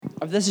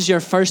If this is your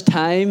first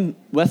time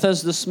with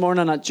us this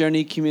morning at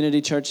Journey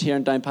Community Church here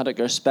in Downpatrick,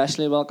 you're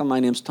especially welcome.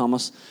 My name's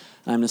Thomas.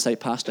 I'm the site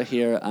pastor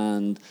here,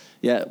 and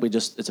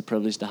it's a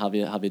privilege to have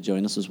you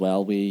join us as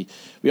well. We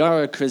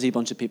are a crazy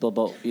bunch of people,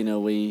 but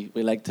we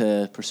like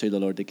to pursue the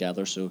Lord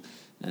together, so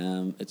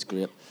it's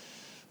great.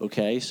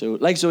 Okay, so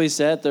like Zoe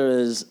said, there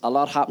is a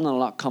lot happening, a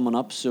lot coming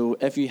up. So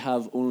if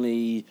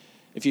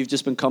you've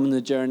just been coming to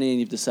the Journey and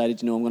you've decided,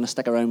 I'm going to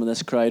stick around with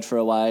this crowd for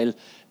a while,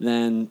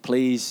 then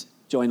please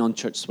join on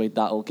Church Suite.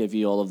 That'll give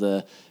you all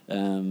the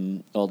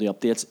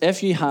updates.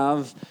 If you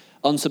have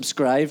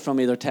unsubscribed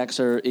from either text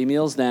or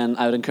emails, then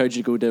I would encourage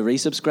you to go to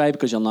resubscribe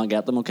because you'll not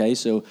get them. Okay,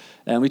 so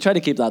we try to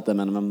keep that the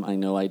minimum. I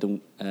know I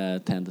don't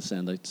tend to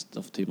send out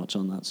stuff too much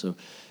on that, so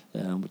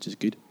which is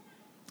good.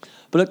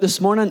 But look, this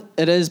morning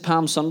it is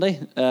Palm Sunday,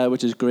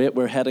 which is great.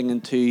 We're heading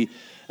into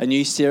a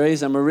new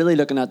series, and we're really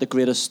looking at the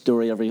greatest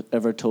story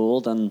ever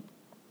told. And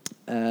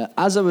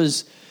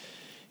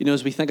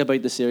as we think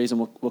about the series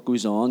and what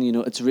goes on,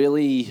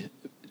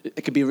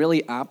 it could be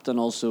really apt and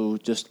also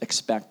just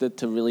expected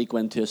to really go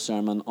into a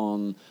sermon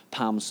on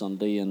Palm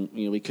Sunday. And,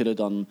 we could have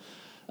done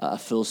a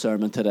full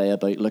sermon today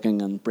about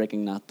looking and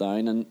breaking that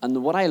down.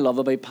 And what I love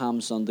about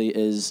Palm Sunday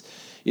is,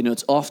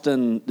 it's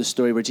often the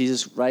story where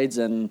Jesus rides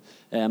in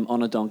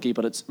on a donkey,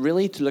 but it's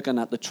really looking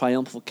at the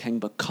triumphal king,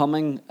 but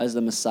coming as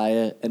the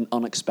Messiah in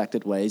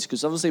unexpected ways.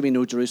 Because obviously we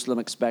know Jerusalem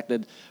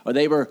expected, or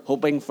they were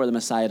hoping for the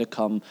Messiah to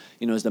come,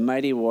 as the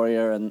mighty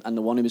warrior and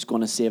the one who was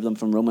going to save them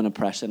from Roman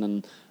oppression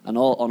and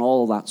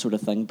all that sort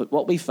of thing. But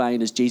what we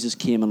find is Jesus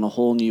came in a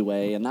whole new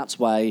way, and that's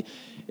why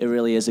it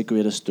really is the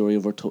greatest story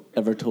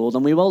ever told.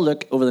 And we will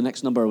look over the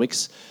next number of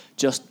weeks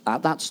just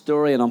at that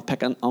story and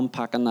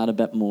unpacking that a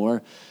bit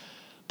more.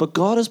 But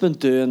God has been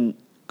doing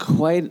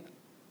quite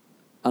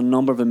a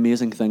number of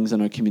amazing things in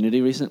our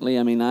community recently.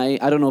 I mean, I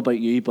don't know about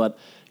you, but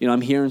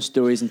I'm hearing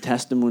stories and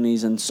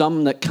testimonies, and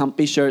some that can't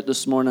be shared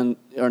this morning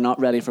are not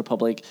ready for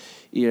public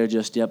ear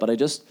just yet. But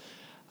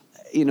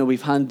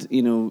we've had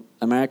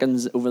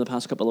Americans over the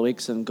past couple of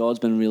weeks, and God's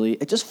been really.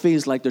 It just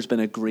feels like there's been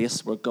a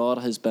grace where God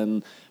has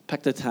been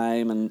picked a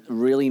time and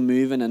really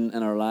moving in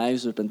our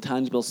lives. There's been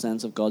tangible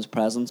sense of God's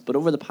presence. But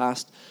over the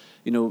past,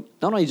 not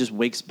only just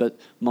weeks, but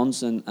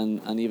months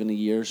and even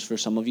years for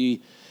some of you,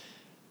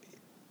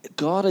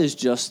 God is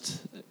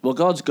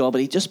God's God,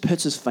 but he just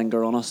puts his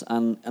finger on us,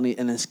 and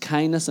in his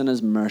kindness and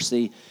his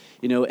mercy,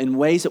 in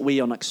ways that we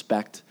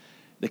unexpect.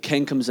 The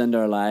king comes into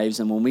our lives,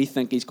 and when we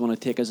think he's going to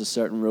take us a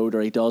certain road,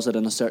 or he does it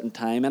in a certain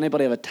time.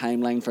 Anybody have a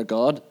timeline for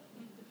God?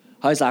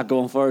 How's that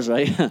going for us,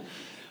 right?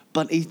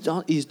 But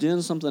he's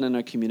doing something in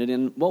our community,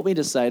 and what we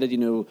decided,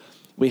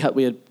 we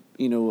had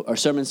our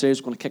sermon series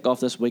was going to kick off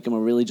this week, and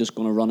we're really just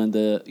going to run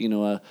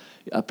into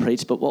a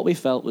preach. But what we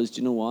felt was,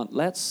 what?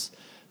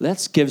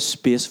 Let's give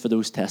space for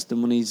those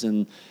testimonies,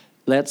 and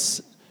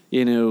let's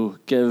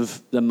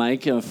give the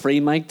mic a free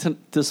mic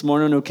this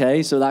morning.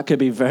 Okay, so that could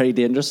be very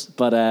dangerous,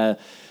 but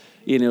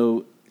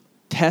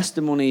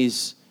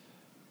testimonies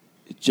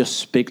just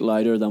speak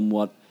louder than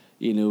what.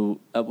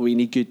 We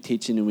need good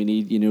teaching, and we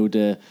need,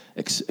 to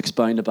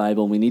expound the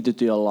Bible. We need to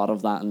do a lot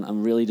of that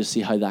and really to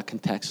see how that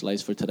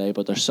contextualizes for today.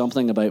 But there's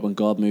something about when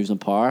God moves in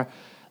power,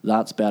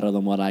 that's better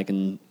than what I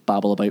can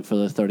babble about for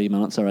the 30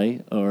 minutes, all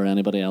right, or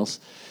anybody else.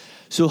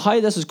 So how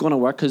this is going to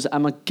work, because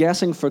I'm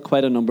guessing for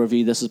quite a number of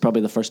you, this is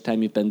probably the first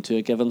time you've been to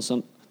a Giving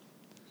Sunday.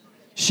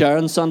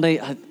 Sharon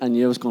Sunday, I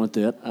knew I was going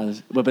to do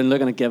it. We've been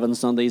looking at Giving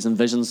Sundays and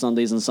Vision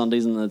Sundays,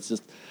 and it's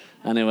just,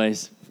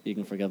 anyways, you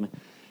can forgive me.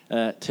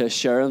 To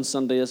Sharon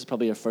Sunday, this is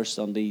probably your first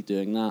Sunday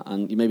doing that,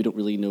 and you maybe don't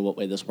really know what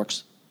way this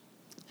works.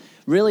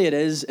 Really, it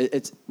is.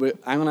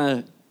 I'm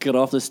going to get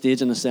off the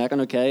stage in a second,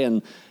 okay,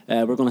 and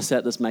we're going to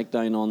set this mic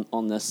down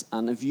on this.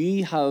 And if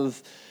you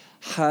have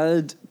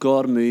had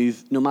God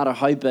move, no matter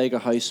how big or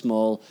how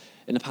small,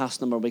 in the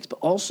past number of weeks, but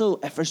also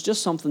if there's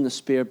just something the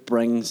Spirit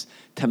brings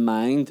to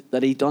mind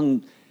that he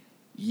done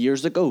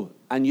years ago,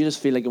 and you just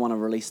feel like you want to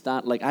release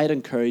that, like, I'd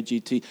encourage you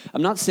to.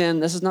 I'm not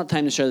saying this is not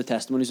time to share the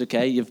testimonies,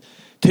 okay? You've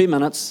 2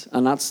 minutes,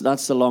 and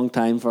that's a long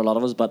time for a lot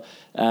of us, but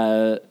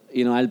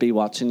I'll be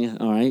watching you,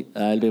 all right?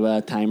 I'll be with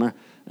a timer,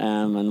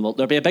 and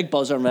there'll be a big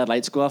buzzer and red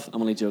lights go off.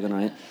 I'm only joking, all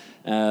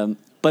right?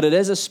 But it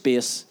is a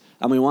space,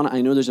 and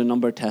I know there's a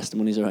number of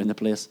testimonies around the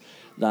place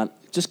that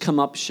just come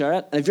up, share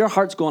it. And if your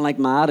heart's going like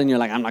mad and you're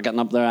like, I'm not getting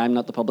up there, I'm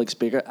not the public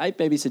speaker, I'd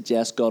maybe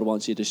suggest God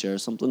wants you to share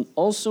something.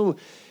 Also,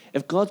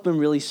 if God's been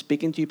really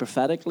speaking to you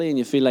prophetically and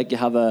you feel like you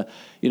have a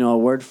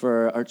word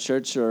for our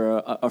church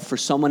or for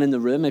someone in the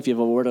room, if you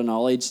have a word of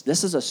knowledge,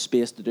 this is a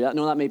space to do that. I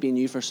know that may be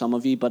new for some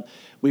of you, but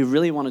we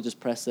really want to just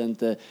press in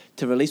to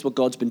release what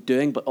God's been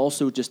doing, but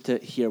also just to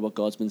hear what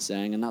God's been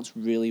saying. And that's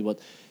really what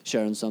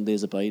Sharon Sunday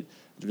is about.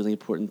 It's really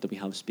important that we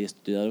have space to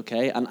do that,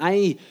 okay? And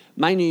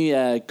my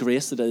new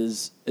grace that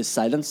is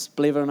silence,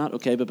 believe it or not,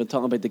 okay? We've been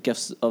talking about the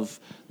gifts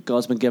of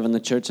God's been given the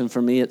church, and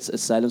for me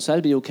it's silence. So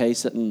I'll be okay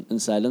sitting in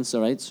silence,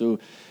 all right? So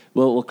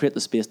we'll create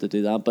the space to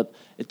do that. But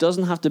it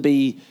doesn't have to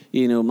be,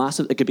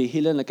 massive. It could be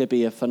healing. It could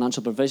be a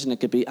financial provision. It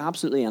could be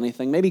absolutely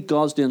anything. Maybe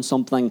God's doing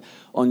something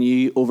on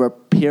you over a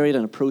period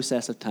and a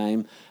process of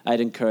time.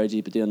 I'd encourage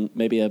you to be doing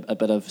maybe a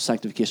bit of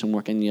sanctification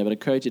work in you. I would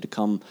encourage you to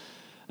come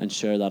and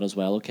share that as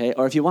well, okay?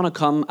 Or if you want to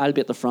come, I'll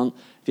be at the front.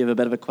 If you have a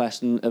bit of a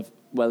question, if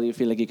you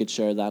feel like you could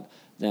share that,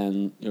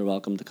 then you're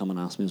welcome to come and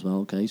ask me as well,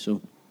 okay? So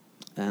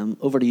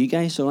over to you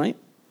guys, all right?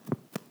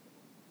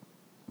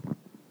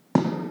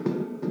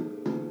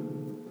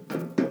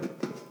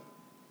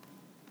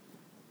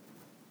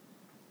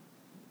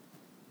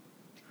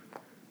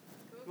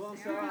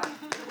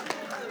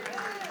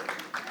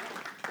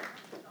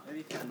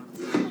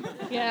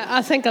 Yeah,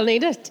 I think I'll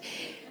need it.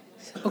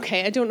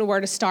 Okay, I don't know where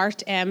to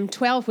start.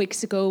 12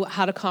 weeks ago, I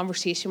had a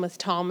conversation with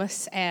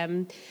Thomas.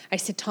 I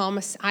said,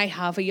 Thomas, I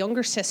have a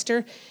younger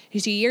sister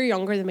who's a year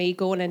younger than me,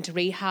 going into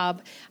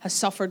rehab, has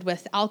suffered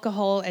with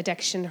alcohol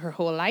addiction her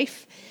whole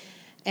life.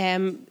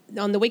 On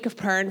the week of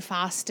prayer and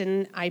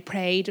fasting, I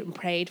prayed and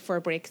prayed for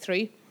a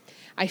breakthrough.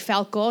 I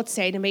felt God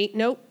say to me,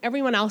 no,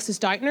 everyone else is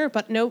doubting her,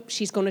 but no,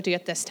 she's going to do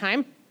it this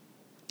time.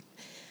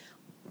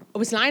 I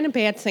was lying in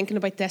bed thinking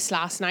about this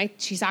last night.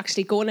 She's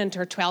actually going into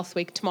her 12th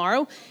week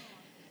tomorrow.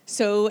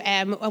 So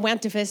I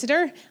went to visit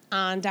her,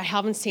 and I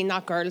haven't seen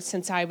that girl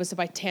since I was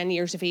about 10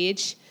 years of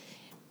age.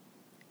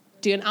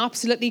 Doing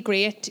absolutely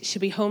great. She'll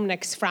be home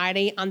next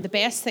Friday. And the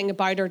best thing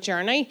about her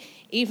journey,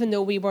 even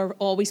though we were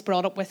always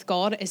brought up with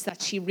God, is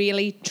that she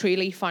really,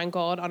 truly found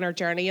God on her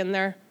journey in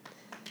there.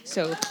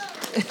 So...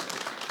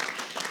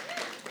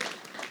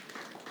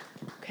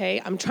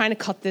 Okay, I'm trying to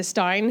cut this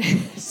down.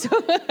 So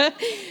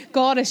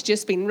God has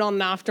just been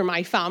running after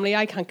my family.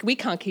 We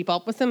can't keep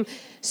up with him.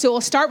 So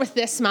I'll start with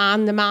this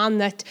man, the man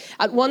that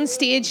at one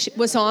stage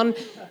was on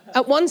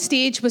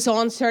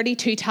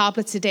 32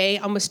 tablets a day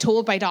and was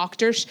told by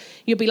doctors,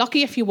 you'll be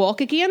lucky if you walk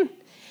again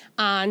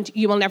and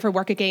you will never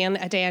work again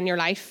a day in your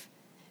life.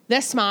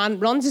 This man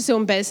runs his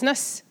own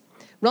business,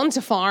 runs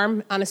a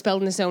farm, and is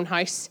building his own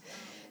house.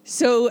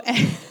 So...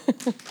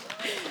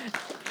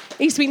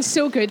 He's been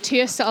so good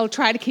to us. I'll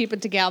try to keep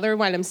it together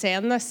while I'm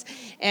saying this.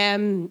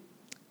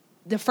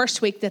 The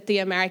first week that the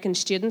American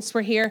students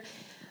were here,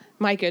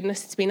 my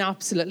goodness, it's been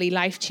absolutely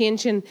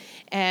life-changing.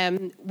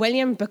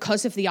 William,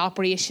 because of the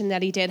operation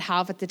that he did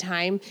have at the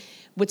time,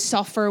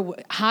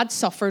 had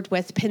suffered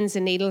with pins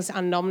and needles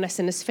and numbness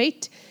in his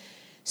feet.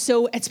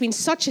 So it's been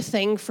such a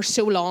thing for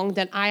so long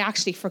that I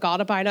actually forgot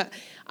about it.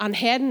 And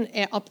heading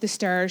up the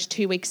stairs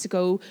 2 weeks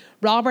ago,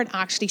 Robert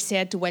actually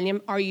said to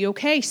William, "Are you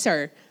okay,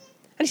 sir?"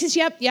 And he says,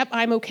 yep,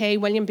 I'm okay.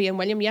 William being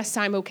William, yes,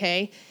 I'm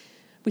okay.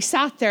 We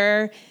sat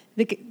there.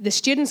 The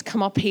students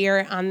come up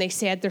here and they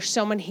said, there's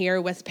someone here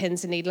with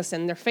pins and needles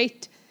in their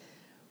feet.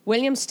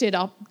 William stood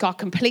up,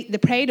 they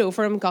prayed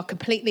over him, got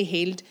completely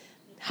healed.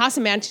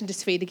 Hasn't mentioned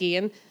his feet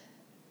again.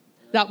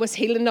 That was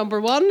healing number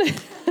 1.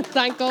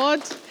 Thank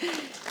God.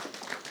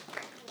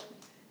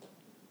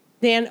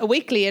 Then a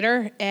week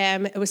later,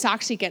 it was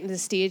actually getting to the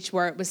stage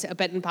where it was a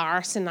bit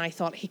embarrassing. I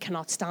thought, he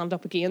cannot stand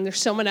up again.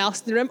 There's someone else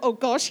in the room. Oh,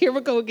 gosh, here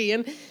we go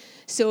again.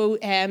 So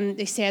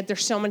they said,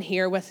 there's someone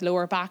here with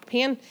lower back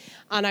pain.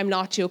 And I'm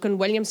not joking.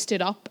 William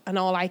stood up, and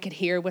all I could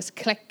hear was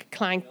click,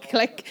 clank,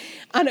 click.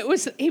 And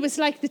he was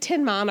like the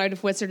Tin Man out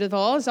of Wizard of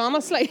Oz,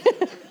 honestly.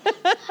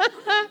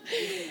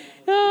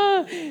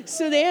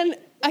 So then...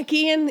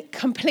 again,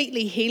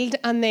 completely healed.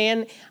 And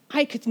then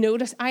I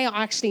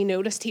actually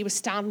noticed he was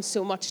standing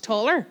so much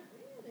taller.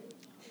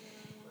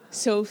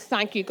 So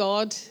thank you,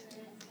 God.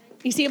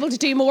 He's able to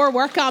do more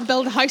work and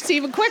build a house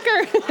even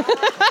quicker.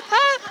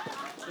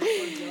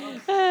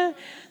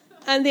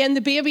 And then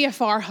the baby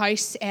of our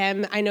house,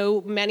 I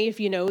know many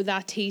of you know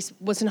that he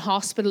was in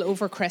hospital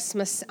over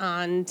Christmas,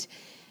 and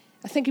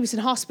I think he was in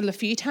hospital a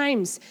few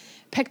times.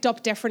 Picked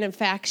up different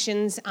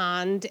infections,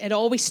 and it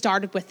always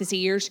started with his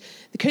ears.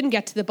 They couldn't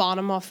get to the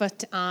bottom of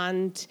it,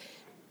 and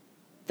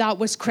that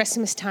was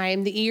Christmas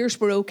time. The ears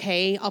were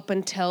okay up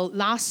until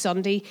last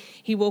Sunday.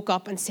 He woke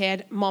up and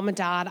said, Mom and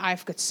Dad,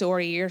 I've got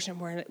sore ears.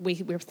 And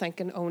we were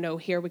thinking, oh no,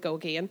 here we go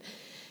again.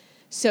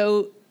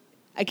 So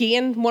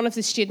again, one of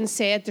the students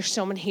said, there's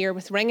someone here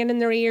with ringing in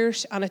their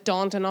ears, and it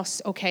dawned on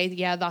us, okay,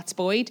 yeah, that's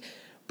Boyd.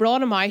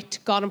 Brought him out,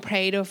 got him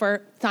prayed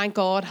over. Thank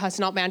God, has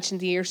not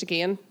mentioned the ears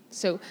again.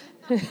 So...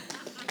 that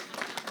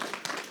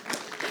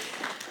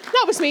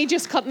was me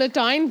just cutting it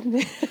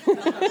down.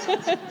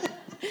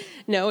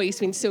 No, he's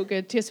been so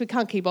good to us. We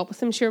can't keep up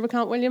with him. Sure we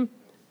can't, William?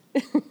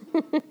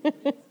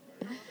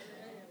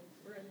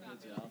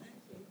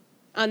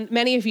 And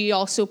many of you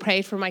also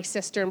prayed for my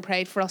sister and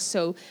prayed for us,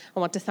 so I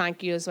want to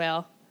thank you as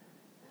well.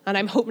 And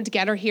I'm hoping to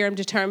get her here. I'm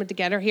determined to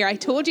get her here. I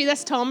told you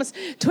this, Thomas.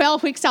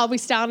 12 weeks I'll be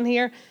standing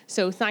here.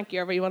 So thank you,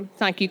 everyone.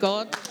 Thank you,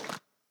 God.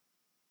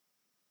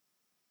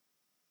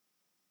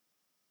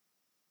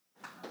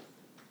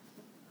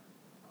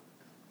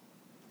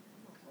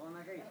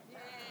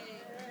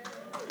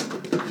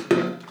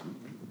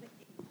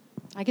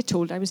 I get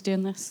told I was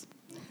doing this.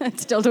 I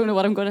still don't know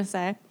what I'm going to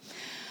say.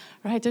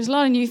 Right, there's a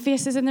lot of new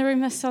faces in the room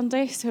this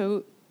Sunday,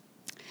 so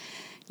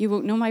you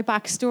won't know my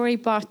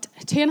backstory, but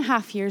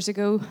 2.5 years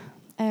ago,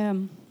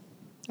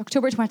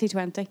 October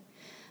 2020,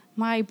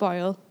 my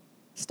bowel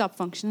stopped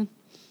functioning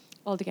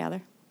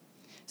altogether.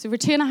 So for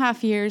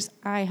 2.5 years,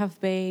 I have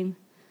been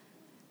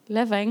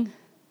living.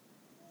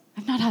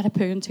 I've not had a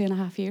poo in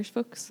 2.5 years,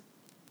 folks.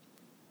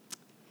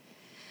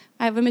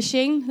 I have a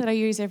machine that I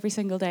use every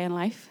single day in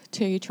life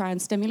to try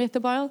and stimulate the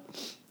bowel.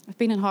 I've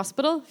been in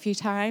hospital a few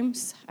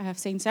times. I have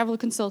seen several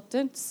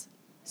consultants,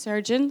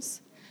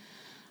 surgeons.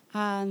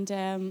 And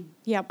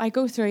I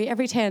go through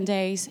every 10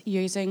 days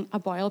using a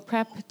bowel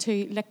prep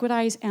to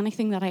liquidize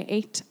anything that I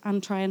eat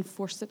and try and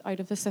force it out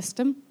of the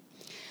system.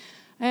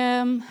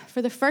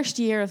 For the first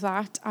year of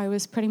that, I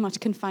was pretty much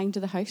confined to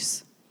the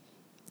house.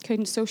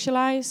 Couldn't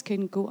socialise,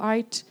 couldn't go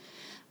out.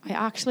 I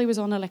actually was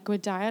on a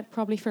liquid diet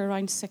probably for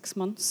around 6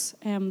 months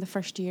the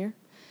first year.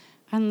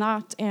 And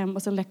that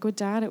was a liquid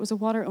diet. It was a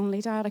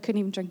water-only diet. I couldn't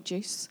even drink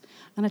juice.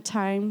 And at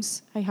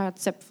times, I had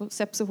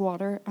sips of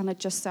water, and it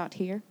just sat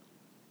here.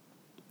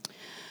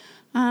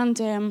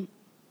 And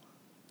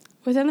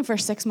within the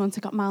first 6 months,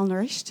 I got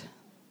malnourished.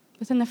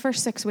 Within the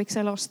first 6 weeks,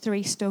 I lost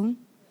 3 stone.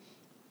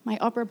 My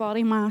upper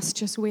body mass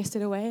just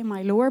wasted away.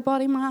 My lower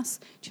body mass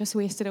just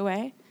wasted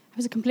away. I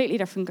was a completely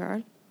different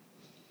girl.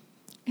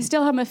 I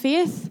still had my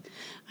faith.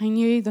 I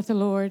knew that the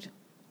Lord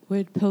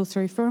would pull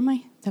through for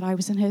me, that I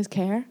was in his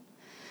care.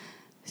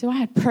 So I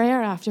had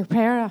prayer after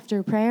prayer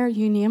after prayer,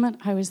 you name it,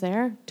 I was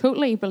there,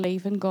 totally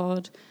believing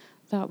God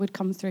that would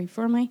come through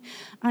for me.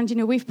 And,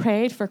 we've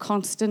prayed for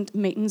constant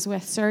meetings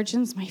with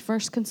surgeons. My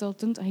first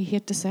consultant, I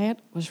hate to say it,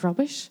 was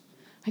rubbish.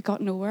 I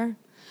got nowhere.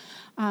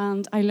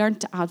 And I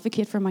learned to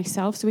advocate for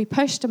myself. So we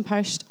pushed and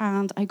pushed,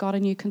 and I got a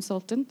new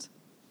consultant.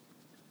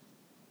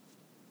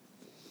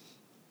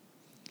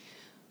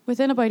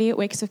 Within about 8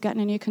 weeks of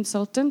getting a new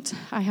consultant,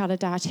 I had a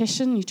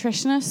dietitian,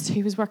 nutritionist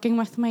who was working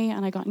with me,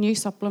 and I got new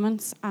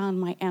supplements, and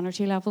my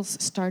energy levels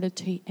started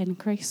to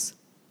increase.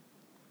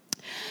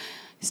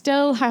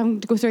 Still having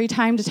to go through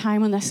time to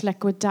time on this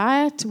liquid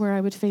diet where I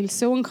would feel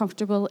so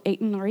uncomfortable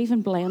eating or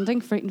even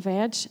blending fruit and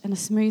veg in a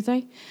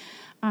smoothie,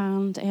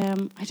 and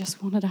I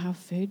just wanted to have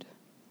food.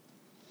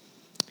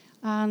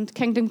 And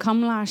Kingdom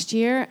Come last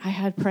year, I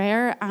had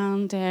prayer,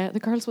 and the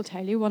girls will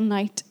tell you, one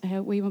night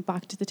we went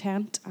back to the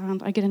tent,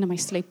 and I get into my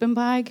sleeping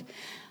bag,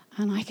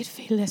 and I could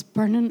feel this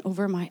burning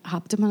over my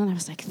abdomen, and I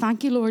was like,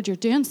 thank you, Lord, you're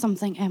doing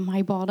something in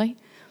my body.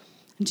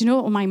 And do you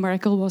know what my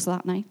miracle was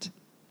that night?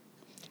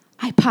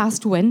 I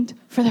passed wind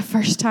for the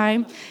first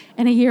time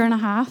in 1.5 years.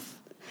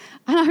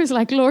 And I was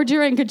like, Lord,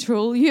 you're in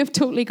control. You have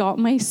totally got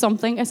me.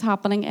 Something is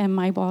happening in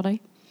my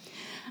body.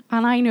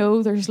 And I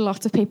know there's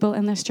lots of people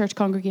in this church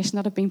congregation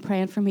that have been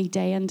praying for me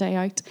day in, day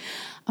out.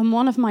 And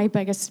one of my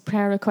biggest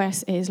prayer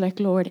requests is like,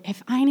 Lord,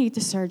 if I need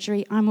the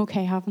surgery, I'm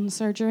okay having the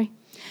surgery.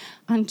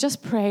 And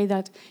just pray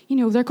that,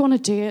 they're going to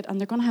do it and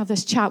they're going to have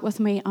this chat with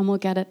me and we'll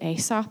get it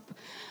ASAP.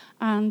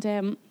 And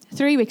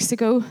 3.5 weeks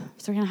ago,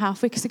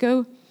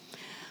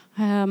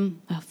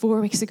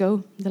 4 weeks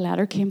ago, the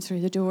letter came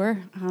through the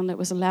door, and it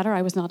was a letter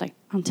I was not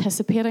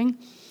anticipating.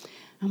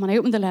 And when I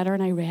opened the letter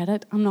and I read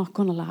it, I'm not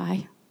going to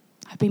lie,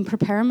 I've been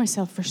preparing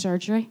myself for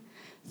surgery,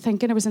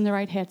 thinking I was in the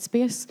right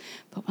headspace.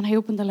 But when I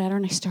opened the letter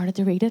and I started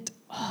to read it,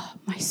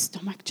 my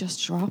stomach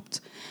just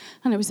dropped.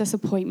 And it was this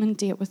appointment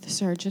date with the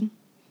surgeon.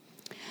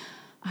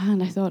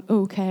 And I thought,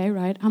 okay,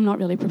 right, I'm not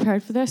really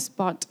prepared for this,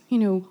 but,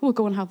 we'll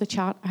go and have the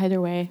chat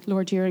either way.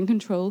 Lord, you're in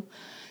control.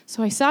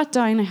 So I sat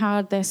down, I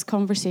had this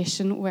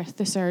conversation with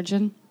the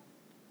surgeon,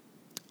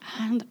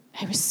 and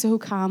it was so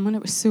calm and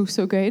it was so,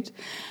 so good.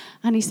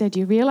 And he said, do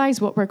you realise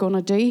what we're going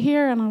to do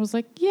here? And I was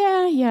like,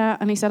 yeah.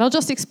 And he said, I'll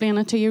just explain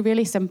it to you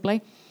really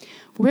simply.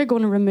 We're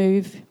going to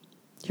remove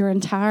your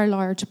entire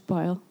large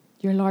bowel,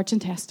 your large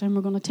intestine.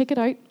 We're going to take it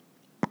out,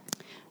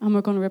 and we're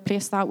going to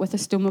replace that with a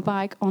stoma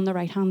bag on the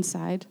right-hand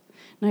side.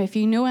 Now, if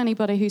you know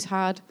anybody who's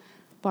had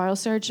bowel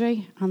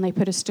surgery and they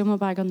put a stoma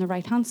bag on the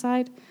right-hand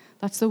side,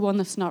 that's the one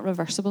that's not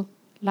reversible.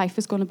 Life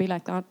is going to be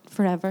like that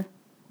forever.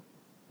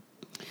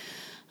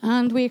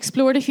 And we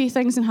explored a few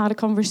things and had a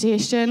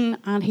conversation,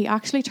 and he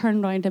actually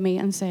turned around to me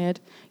and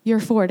said, you're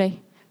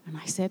 40. And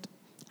I said,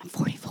 I'm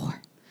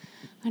 44.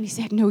 And he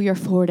said, no, you're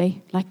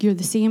 40. Like, you're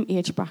the same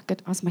age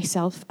bracket as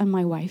myself and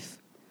my wife.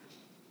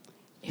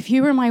 If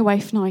you were my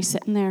wife now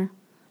sitting there,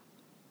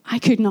 I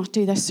could not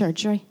do this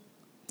surgery.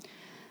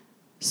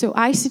 So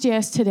I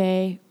suggest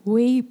today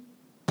we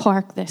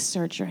park this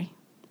surgery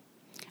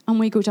and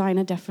we go down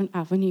a different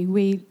avenue.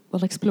 We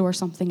will explore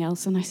something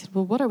else. And I said,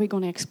 well, what are we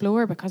going to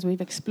explore? Because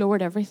we've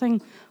explored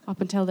everything up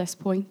until this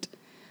point.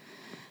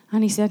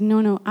 And he said,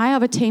 no, I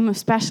have a team of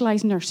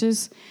specialised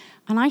nurses,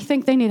 and I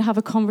think they need to have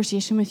a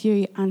conversation with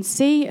you and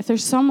see if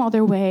there's some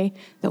other way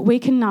that we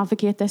can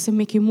navigate this and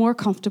make you more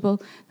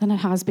comfortable than it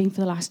has been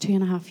for the last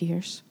 2.5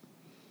 years.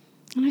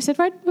 And I said,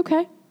 right,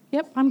 okay,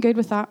 yep, I'm good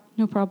with that,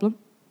 no problem.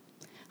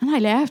 And I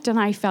left, and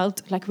I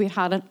felt like we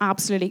had an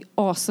absolutely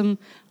awesome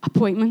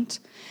appointment.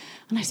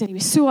 And I said, he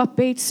was so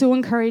upbeat, so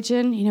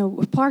encouraging,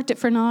 we've parked it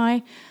for now.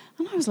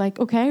 And I was like,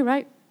 okay,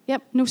 right,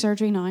 yep, no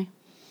surgery now.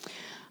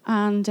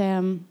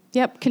 And,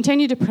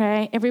 continue to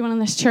pray. Everyone in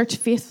this church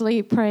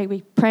faithfully pray.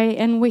 We pray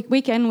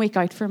week in, week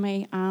out for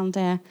me.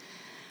 And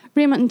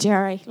Raymond and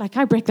Jerry, like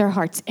I break their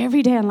hearts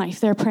every day in life.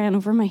 They're praying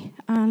over me.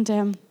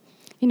 And,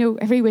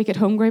 every week at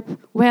home group,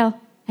 well,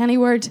 any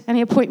word,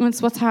 any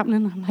appointments, what's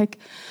happening? I'm like,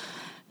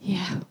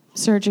 yeah,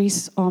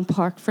 surgery's on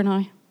park for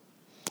now.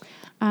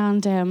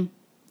 And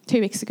 2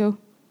 weeks ago,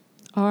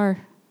 our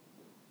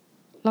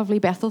lovely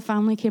Bethel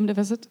family came to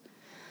visit.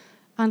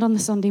 And on the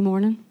Sunday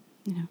morning,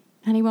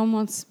 anyone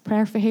wants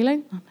prayer for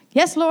healing? I'm like,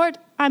 yes, Lord,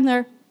 I'm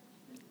there.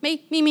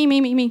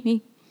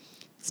 Me.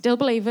 Still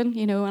believing,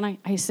 and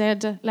I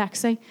said to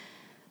Lexi,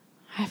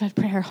 I've had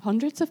prayer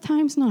hundreds of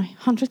times, and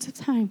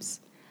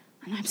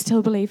I'm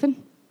still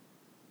believing.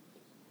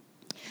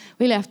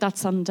 We left that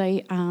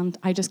Sunday, and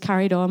I just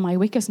carried on my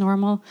week as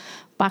normal,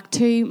 back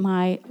to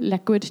my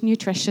liquid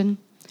nutrition.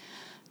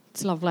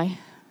 It's lovely.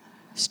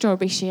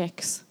 Strawberry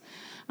shakes,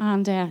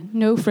 and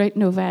no fruit,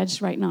 no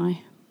veg right now.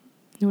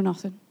 No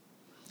nothing.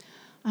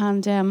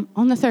 And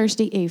on the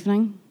Thursday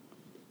evening,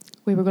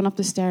 we were going up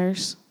the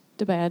stairs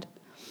to bed.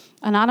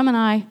 And Adam and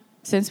I,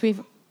 since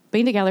we've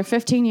been together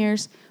 15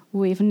 years,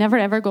 we've never,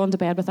 ever gone to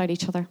bed without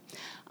each other.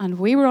 And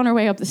we were on our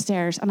way up the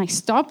stairs, and I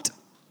stopped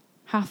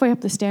halfway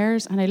up the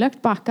stairs, and I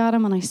looked back at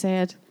him, and I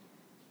said,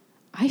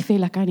 I feel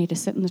like I need to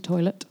sit in the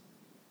toilet.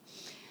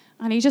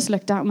 And he just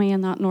looked at me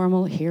in that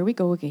normal, here we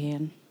go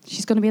again.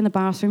 She's going to be in the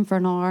bathroom for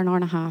an hour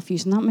and a half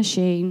using that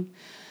machine,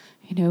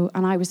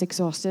 and I was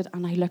exhausted.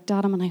 And I looked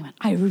at him, and I went,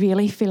 I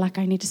really feel like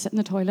I need to sit in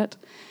the toilet.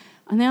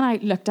 And then I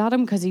looked at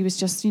him because he was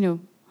just,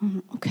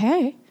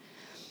 okay.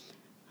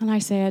 And I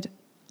said,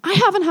 I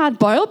haven't had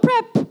bowel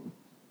prep.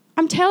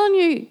 I'm telling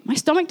you, my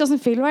stomach doesn't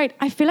feel right.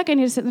 I feel like I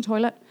need to sit in the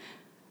toilet.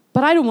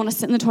 But I don't want to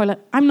sit in the toilet.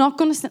 I'm not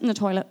going to sit in the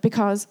toilet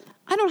because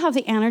I don't have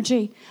the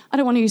energy. I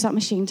don't want to use that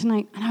machine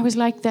tonight. And I was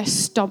like this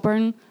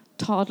stubborn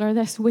toddler,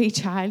 this wee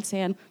child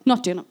saying,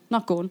 not doing it,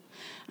 not going.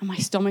 And my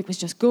stomach was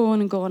just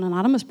going and going. And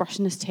Adam was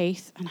brushing his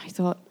teeth. And I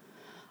thought,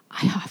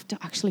 I have to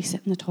actually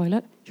sit in the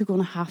toilet. You're going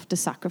to have to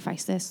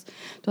sacrifice this.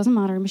 Doesn't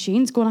matter. The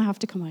machine's going to have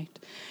to come out.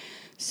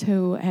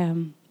 So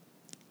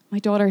my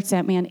daughter had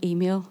sent me an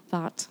email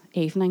that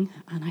evening,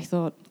 and I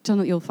thought, done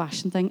the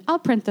old-fashioned thing. I'll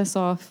print this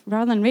off.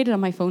 Rather than read it on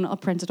my phone, I'll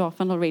print it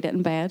off and I'll read it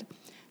in bed.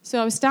 So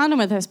I was standing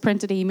with this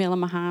printed email in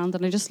my hand,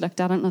 and I just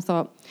looked at it and I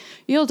thought,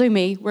 you'll do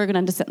me. We're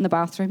going to sit in the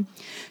bathroom.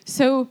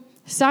 So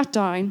sat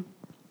down.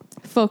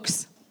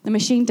 Folks, the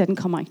machine didn't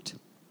come out.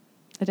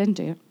 I didn't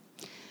do it.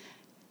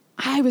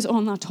 I was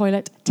on that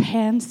toilet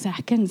 10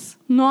 seconds,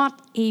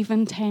 not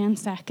even 10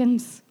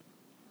 seconds.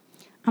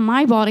 And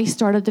my body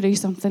started to do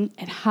something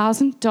it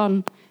hasn't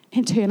done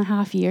in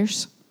 2.5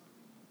 years.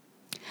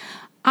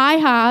 I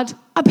had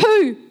a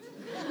poo.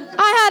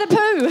 I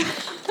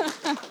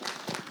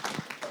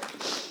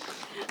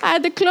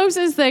had the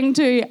closest thing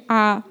to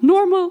a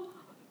normal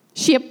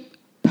shape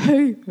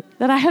poo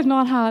that I had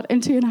not had in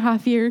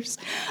 2.5 years.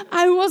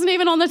 I wasn't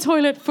even on the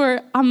toilet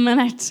for a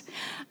minute.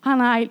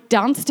 And I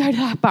danced out of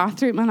that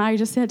bathroom and I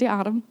just said to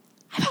Adam,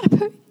 I've had a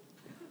poo.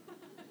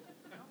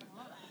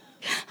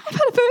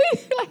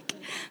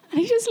 And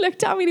he just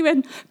looked at me and he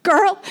went,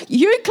 girl,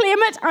 you claim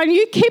it and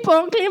you keep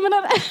on claiming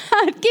it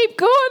and keep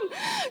going.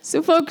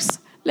 So folks,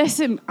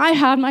 listen, I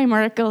had my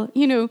miracle.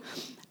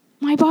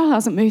 My bowel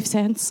hasn't moved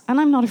since,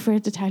 and I'm not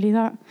afraid to tell you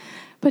that.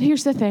 But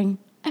here's the thing.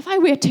 If I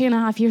wait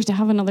 2.5 years to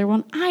have another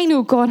one, I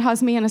know God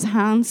has me in his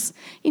hands.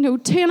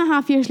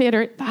 2.5 years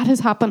later, that has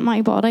happened to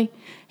my body.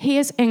 He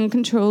is in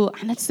control,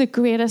 and it's the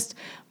greatest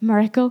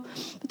miracle.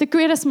 But the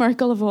greatest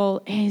miracle of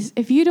all is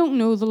if you don't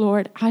know the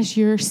Lord as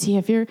your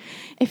Saviour,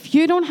 if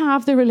you don't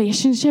have the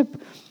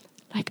relationship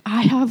like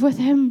I have with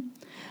him,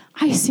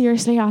 I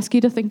seriously ask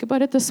you to think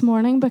about it this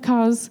morning,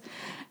 because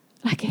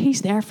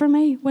he's there for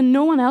me. When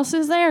no one else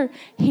is there,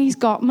 he's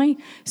got me.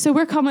 So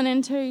we're coming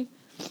into...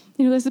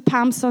 this is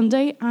Palm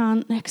Sunday,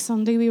 and next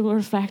Sunday we will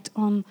reflect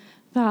on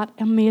that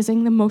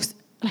amazing, the most,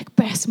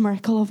 best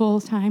miracle of all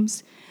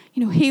times.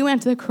 He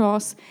went to the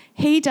cross,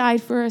 he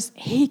died for us,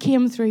 he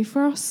came through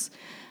for us,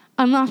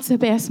 and that's the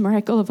best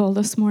miracle of all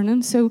this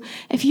morning. So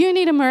if you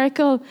need a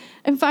miracle,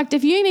 in fact,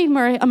 if you need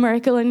a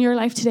miracle in your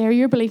life today, or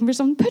you're believing for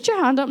something, put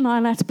your hand up now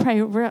and let's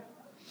pray over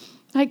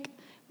it.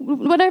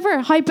 Whatever,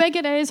 how big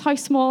it is, how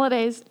small it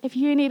is, if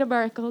you need a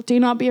miracle, do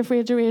not be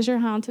afraid to raise your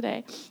hand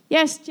today.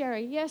 Yes,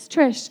 Jerry. Yes,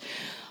 Trish.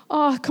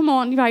 Oh, come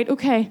on. Right,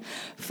 okay.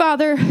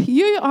 Father,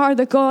 you are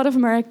the God of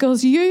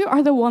miracles. You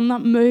are the one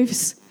that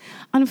moves.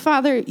 And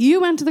Father, you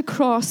went to the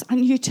cross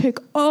and you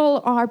took all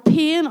our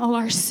pain, all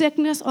our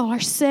sickness, all our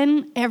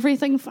sin,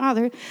 everything,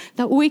 Father,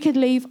 that we could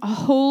live a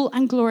whole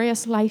and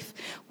glorious life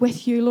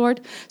with you,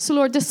 Lord. So,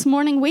 Lord, this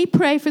morning we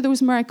pray for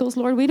those miracles,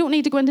 Lord. We don't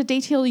need to go into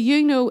detail.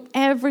 You know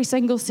every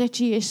single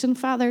situation,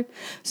 Father.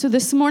 So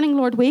this morning,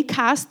 Lord, we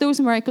cast those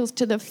miracles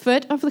to the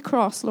foot of the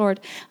cross, Lord,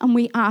 and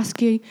we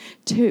ask you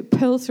to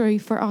pull through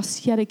for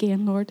us yet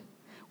again, Lord.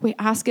 We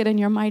ask it in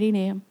your mighty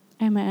name.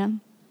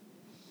 Amen.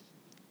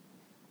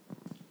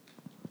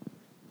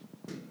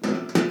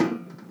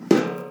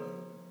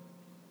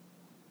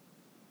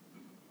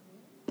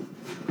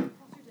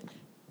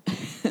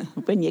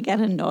 When you get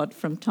a nod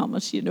from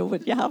Thomas, you know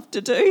what you have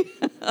to do.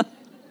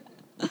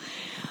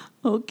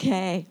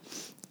 Okay.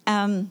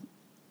 God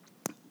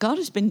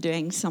has been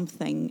doing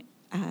something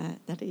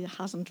that he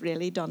hasn't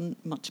really done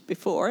much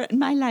before in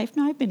my life.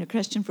 Now, I've been a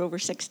Christian for over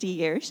 60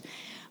 years,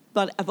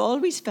 but I've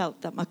always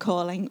felt that my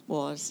calling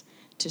was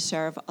to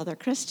serve other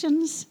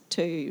Christians,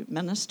 to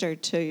minister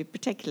to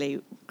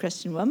particularly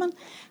Christian women,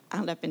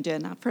 and I've been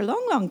doing that for a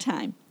long, long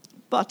time.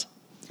 But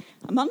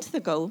a month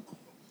ago,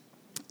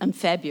 in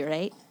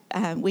February,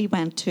 we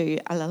went to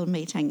a little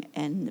meeting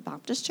in the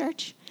Baptist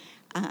church,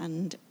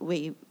 and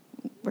we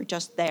were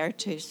just there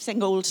to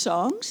sing old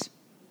songs,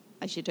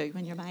 as you do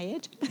when you're my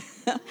age.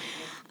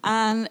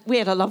 And we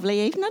had a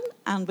lovely evening,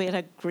 and we had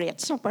a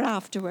great supper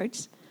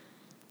afterwards.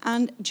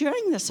 And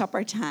during the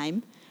supper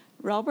time,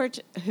 Robert,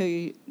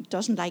 who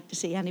doesn't like to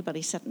see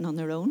anybody sitting on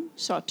their own,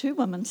 saw two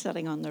women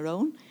sitting on their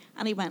own,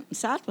 and he went and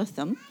sat with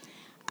them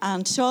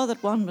and saw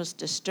that one was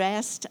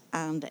distressed,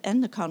 and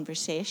in the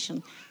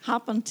conversation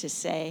happened to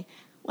say,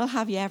 well,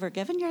 have you ever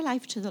given your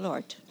life to the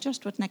Lord?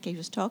 Just what Nicky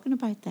was talking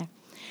about there.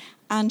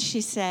 And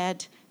she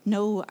said,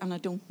 no, and I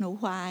don't know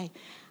why.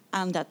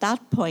 And at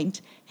that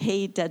point,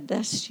 he did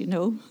this,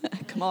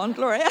 come on,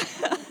 Gloria.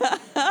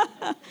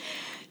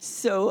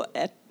 So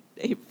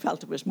he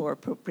felt it was more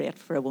appropriate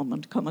for a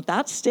woman to come at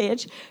that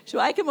stage. So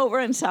I came over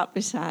and sat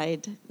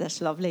beside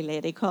this lovely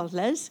lady called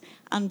Liz.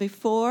 And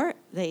before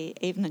the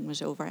evening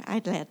was over,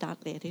 I'd led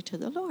that lady to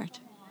the Lord.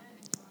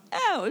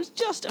 Oh, it was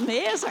just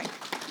amazing.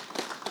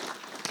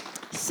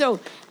 So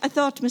I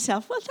thought to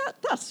myself, well,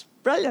 that's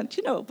brilliant,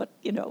 but,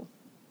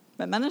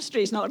 my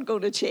ministry is not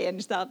going to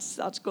change.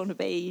 That's going to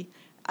be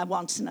a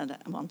once in a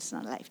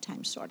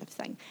lifetime sort of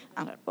thing.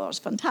 And it was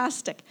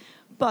fantastic.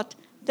 But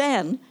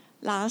then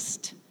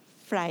last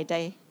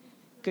Friday,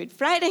 Good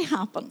Friday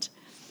happened.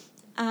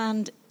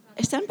 And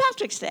it's St.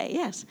 Patrick's Day,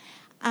 yes.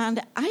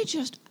 And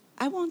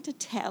I want to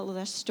tell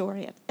this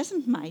story. It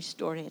isn't my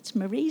story, it's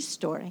Marie's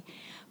story.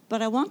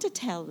 But I want to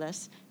tell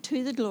this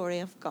to the glory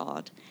of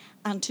God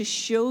and to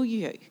show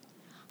you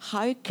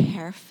how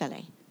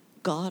carefully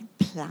God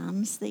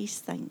plans these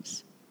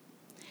things.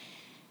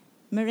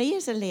 Marie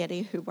is a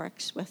lady who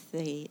works with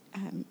the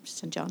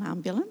St. John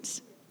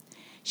Ambulance.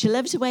 She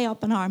lives away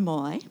up in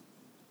Armoy.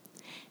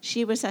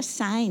 She was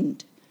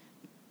assigned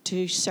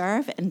to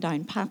serve in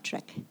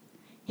Downpatrick,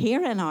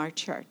 here in our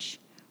church,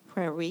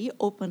 where we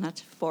open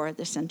it for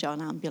the St.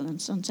 John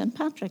Ambulance on St.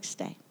 Patrick's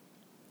Day.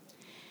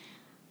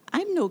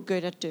 I'm no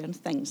good at doing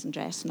things and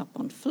dressing up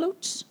on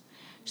floats,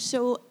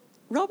 so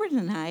Robert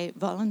and I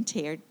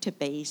volunteered to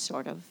be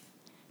sort of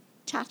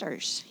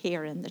chatters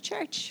here in the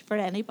church for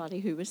anybody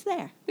who was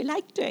there. We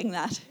like doing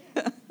that.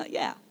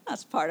 Yeah,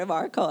 that's part of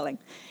our calling.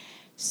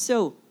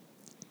 So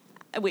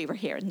we were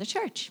here in the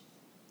church,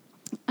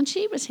 and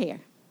she was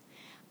here,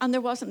 and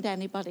there wasn't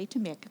anybody to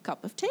make a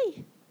cup of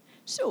tea.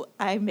 So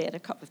I made a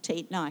cup of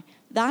tea. Now,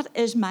 that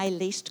is my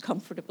least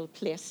comfortable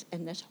place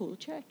in this whole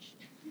church.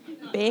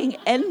 Being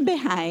in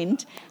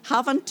behind,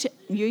 having to,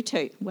 you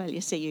too, well,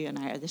 you see, you and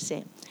I are the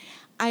same.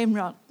 I am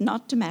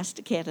not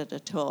domesticated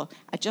at all.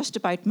 I just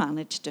about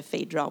managed to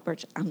feed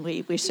Robert, and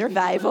we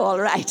survive all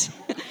right.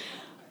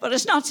 But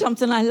it's not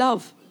something I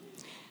love.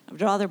 I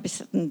would rather be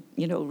sitting,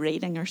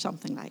 reading or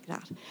something like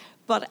that.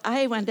 But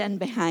I went in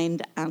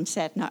behind and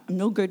said, no, I'm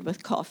no good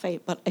with coffee,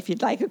 but if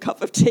you'd like a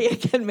cup of tea, I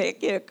can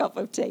make you a cup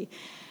of tea.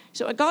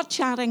 So I got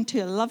chatting to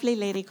a lovely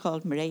lady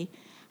called Marie,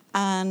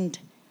 and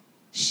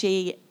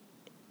she,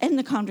 in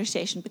the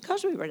conversation,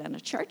 because we were in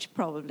a church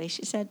probably,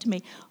 she said to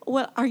me,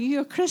 well, are you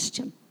a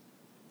Christian?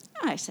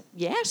 I said,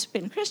 yes,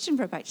 been a Christian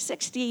for about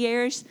 60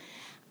 years.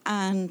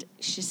 And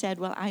she said,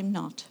 well, I'm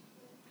not.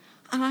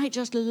 And I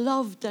just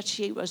loved that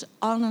she was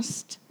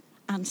honest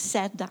and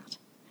said that.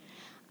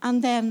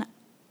 And then,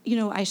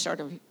 I sort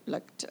of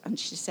looked, and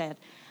she said,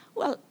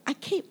 well,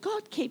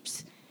 God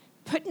keeps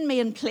putting me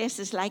in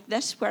places like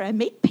this where I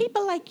meet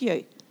people like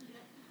you.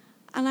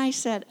 And I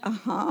said,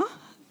 uh-huh.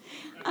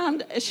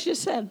 And she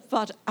said,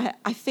 but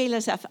I feel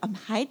as if I'm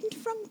hiding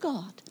from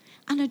God,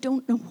 and I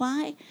don't know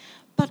why.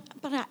 But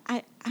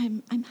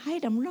I'm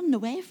hiding. I'm running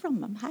away from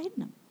him. I'm hiding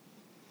him.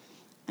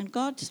 And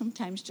God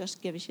sometimes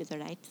just gives you the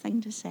right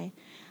thing to say.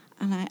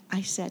 And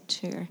I said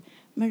to her,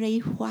 Marie,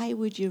 why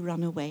would you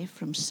run away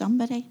from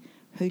somebody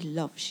who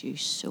loves you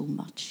so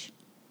much?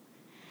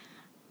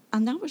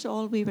 And that was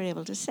all we were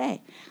able to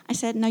say. I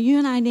said, now you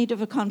and I need to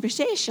have a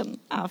conversation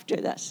after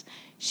this.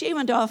 She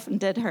went off and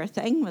did her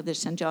thing with the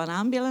St. John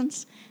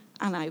Ambulance,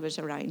 and I was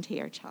around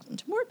here chatting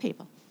to more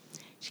people.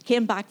 She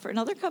came back for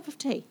another cup of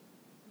tea.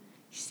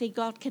 You see,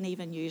 God can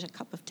even use a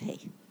cup of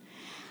tea.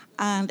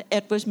 And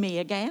it was me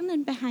again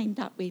and behind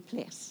that wee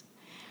place.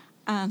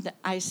 And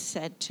I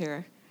said to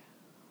her,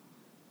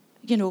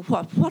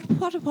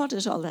 what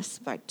is all this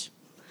about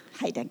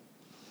hiding?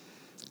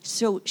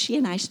 So she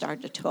and I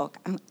started to talk,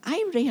 and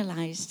I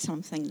realized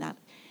something, that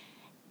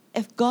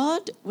if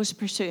God was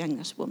pursuing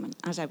this woman,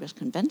 as I was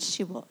convinced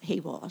he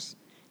was,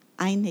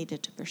 I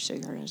needed to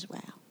pursue her as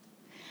well.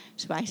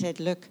 So I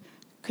said, look,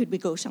 could we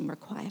go somewhere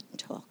quiet and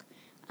talk?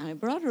 And I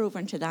brought her over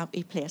into that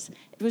wee place.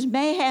 It was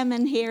mayhem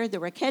in here. There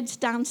were kids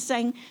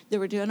dancing. They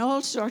were doing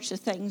all sorts of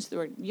things. There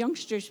were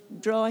youngsters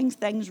drawing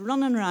things,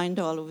 running around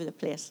all over the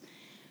place.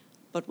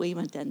 But we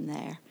went in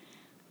there.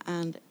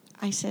 And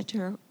I said to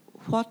her,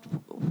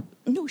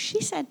 no,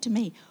 she said to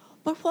me,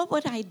 but what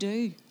would I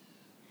do?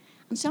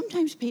 And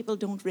sometimes people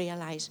don't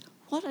realise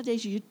what it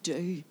is you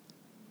do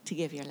to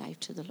give your life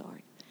to the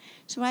Lord.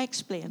 So I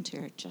explained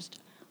to her, just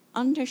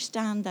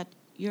understand that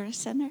you're a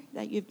sinner,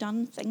 that you've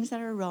done things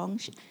that are wrong.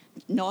 She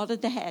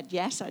nodded the head,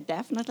 yes, I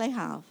definitely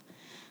have.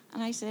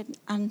 And I said,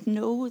 and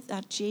know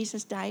that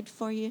Jesus died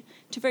for you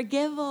to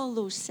forgive all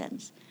those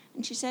sins.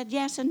 And she said,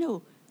 yes, I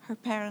know. Her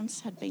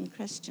parents had been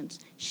Christians.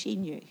 She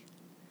knew.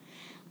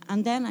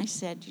 And then I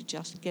said, you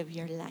just give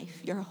your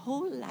life, your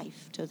whole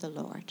life to the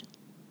Lord.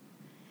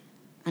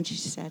 And she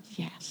said,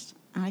 yes.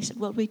 And I said,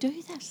 will we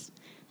do this?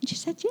 And she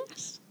said,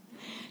 yes.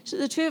 So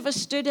the two of us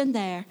stood in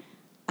there,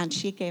 and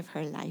she gave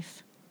her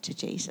life to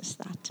Jesus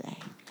that day.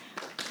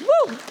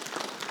 Woo!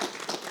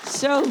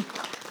 So,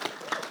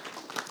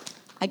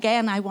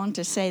 again, I want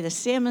to say the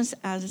same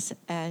as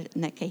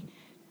Nikki.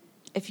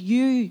 If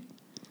you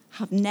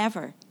have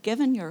never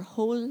given your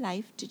whole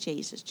life to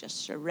Jesus,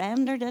 just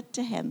surrendered it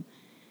to him,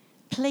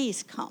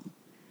 please come.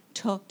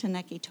 Talk to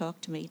Nikki,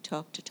 talk to me,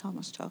 talk to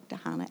Thomas, talk to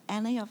Hannah.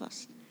 Any of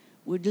us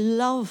would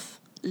love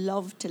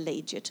to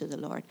lead you to the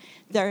Lord.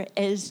 There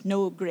is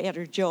no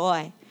greater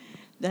joy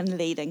than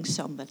leading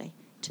somebody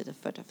to the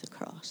foot of the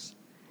cross.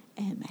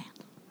 Amen.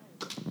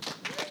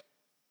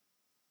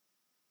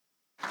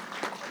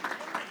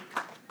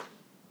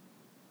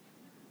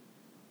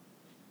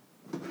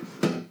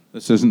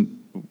 This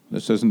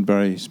isn't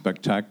very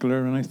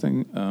spectacular or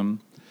anything,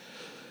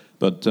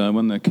 but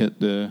when the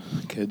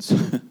kids,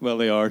 well,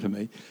 they are to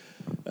me,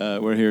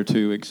 were here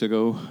 2 weeks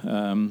ago.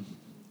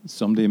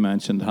 Somebody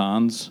mentioned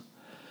hands,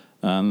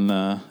 and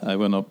I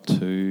went up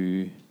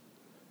to,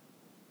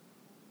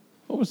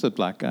 what was that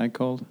black guy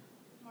called?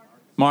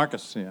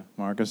 Marcus, yeah,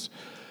 Marcus.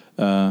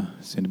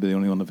 Seemed to be the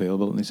only one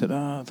available, and he said,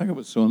 I think it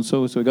was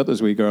so-and-so. So we got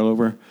this wee girl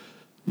over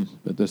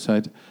at this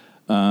side,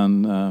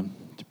 and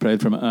she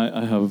prayed for me.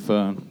 I have,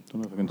 don't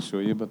know if I can show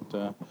you,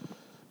 but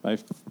my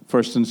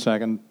first and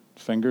second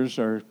fingers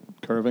are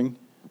curving,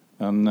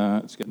 and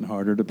it's getting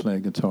harder to play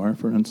guitar,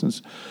 for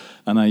instance.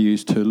 And I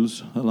use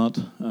tools a lot,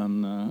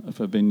 and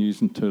if I've been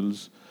using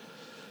tools,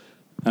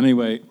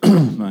 anyway,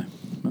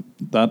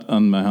 that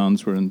and my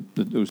hands were in,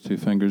 those two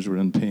fingers were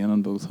in pain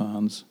on both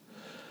hands.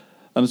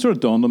 And it sort of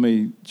dawned on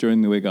me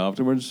during the week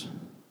afterwards,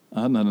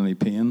 I hadn't had any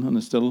pain, and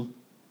it's still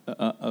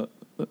a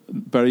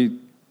very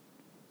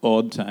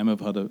odd time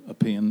I've had a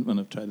pain when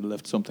I've tried to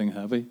lift something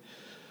heavy.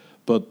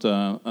 But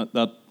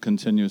that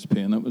continuous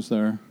pain that was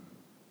there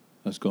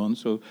has gone.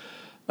 So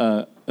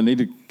I need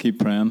to keep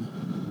praying.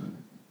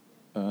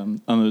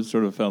 And I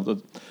sort of felt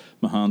that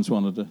my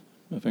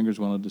fingers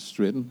wanted to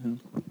straighten. You know.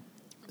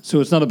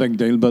 So it's not a big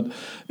deal, but,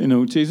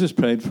 Jesus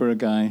prayed for a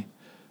guy,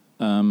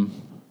 and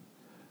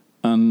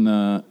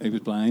he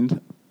was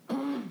blind.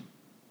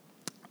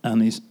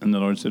 And the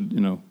Lord said,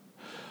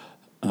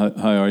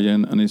 how are you?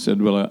 And he said,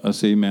 well, I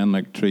see men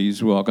like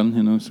trees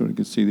walking, so he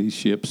could see these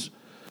shapes.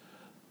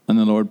 And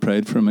the Lord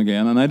prayed for him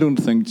again. And I don't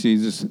think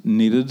Jesus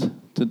needed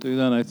to do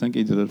that. I think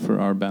he did it for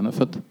our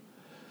benefit.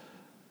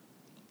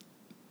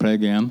 Pray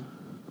again.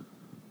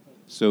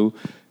 So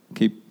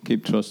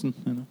keep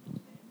trusting,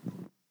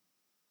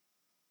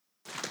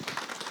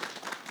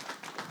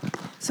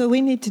 So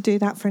we need to do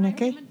that for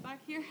Nikki. Back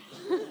here.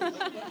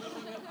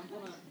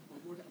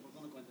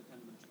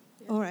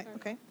 All right,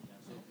 okay.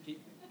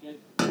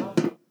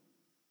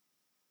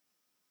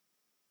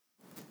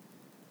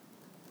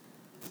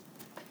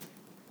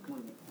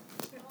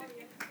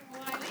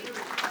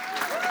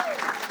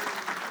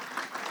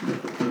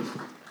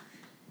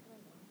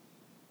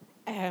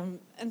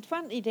 In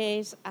 20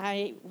 days,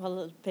 I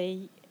will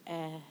be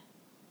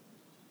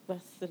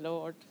with the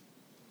Lord.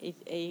 He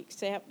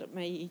accepted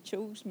me. He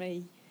chose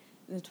me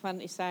on the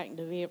 22nd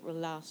of April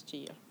last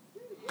year.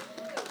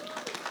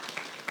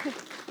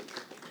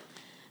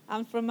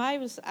 And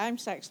I'm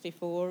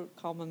 64,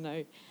 common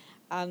now,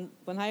 and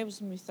when I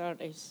was in my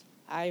 30s,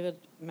 I had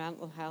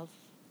mental health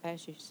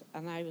issues,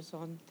 and I was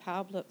on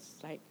tablets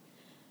like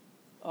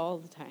all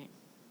the time,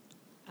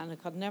 and I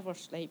could never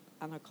sleep,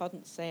 and I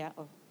couldn't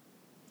settle.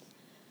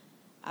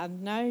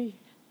 And now,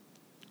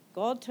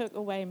 God took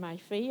away my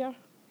fear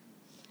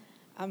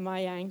and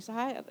my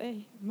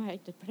anxiety, my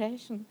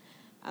depression,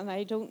 and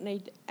I don't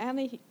need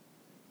any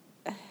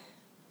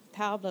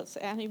tablets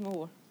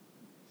anymore.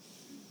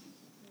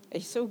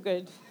 He's so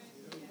good.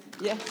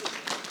 Yes.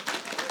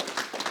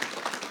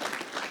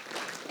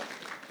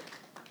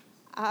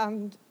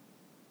 And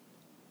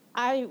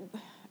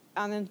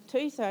in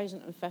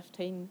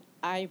 2015,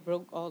 I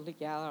broke all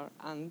together,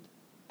 and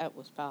it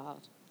was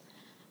bad.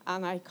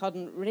 And I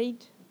couldn't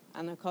read,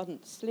 and I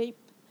couldn't sleep,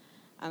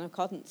 and I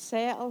couldn't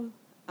settle,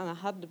 and I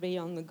had to be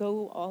on the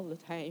go all the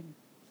time.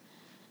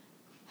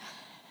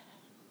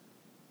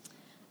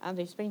 And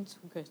he's been so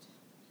good.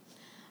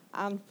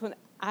 And when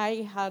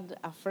I had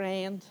a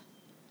friend,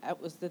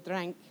 it was the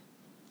drink.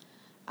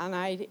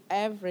 And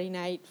every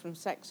night from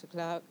 6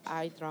 o'clock,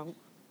 I drank.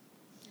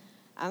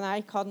 And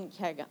I couldn't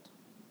kick it.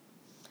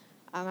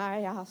 And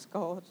I asked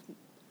God,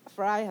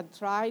 for I had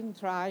tried and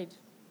tried,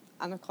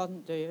 and I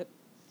couldn't do it.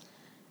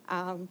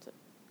 And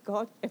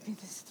God gave me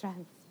the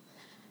strength.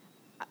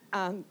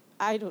 And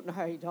I don't know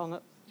how he done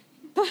it.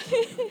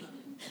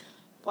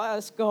 But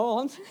it's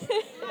gone.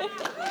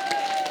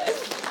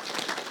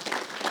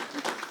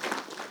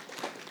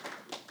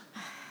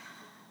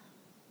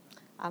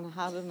 And I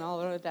had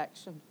another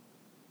addiction.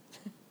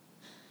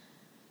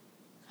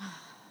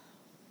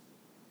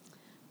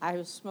 I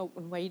was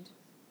smoking weed.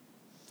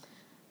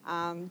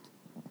 And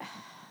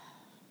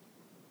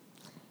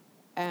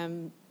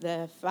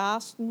the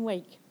fasting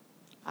week,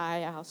 I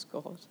asked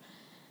God,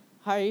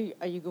 how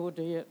are you going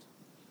to do it?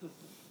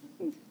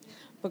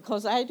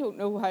 Because I don't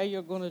know how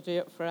you're going to do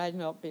it, for I'll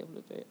not be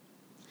able to do it.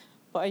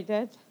 But I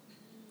did.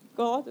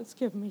 God has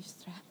given me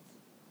strength.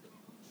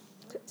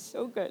 It's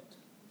so good.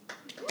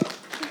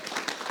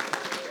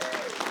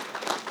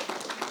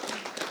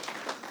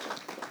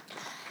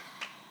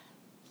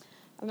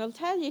 And I'll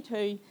tell you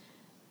too,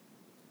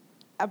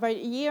 about a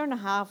year and a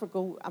half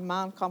ago, a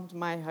man come to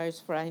my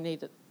house where I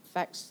needed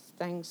fixed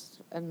things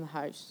in the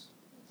house.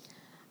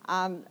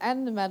 And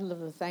in the middle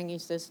of the thing, he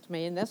says to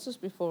me, and this was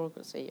before I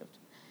got saved,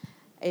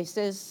 he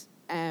says,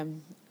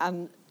 and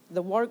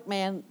the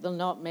workmen, they'll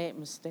not make a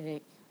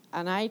mistake.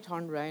 And I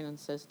turned around and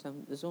says to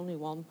him, there's only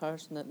one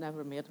person that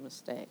never made a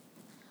mistake.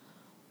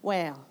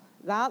 Well,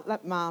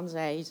 that man's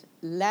eyes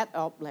lit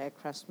up like a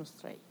Christmas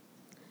tree.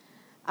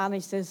 And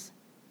he says,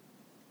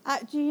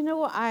 do you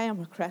know I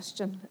am a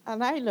Christian?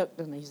 And I looked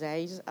in his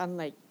eyes and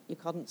like you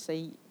couldn't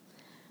see.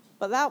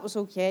 But that was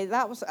okay.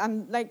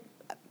 And like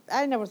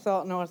I never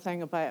thought another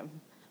thing about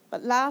him.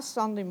 But last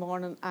Sunday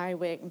morning I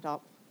wakened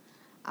up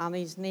and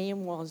his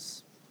name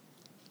was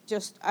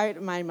just out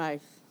of my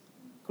mouth,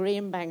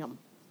 Graham Bingham.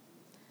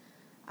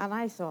 And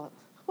I thought,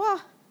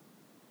 what?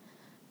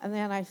 And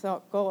then I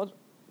thought, God,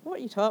 what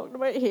are you talking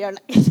about here?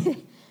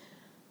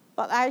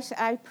 But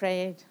I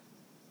prayed.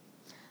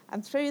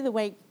 And through the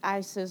week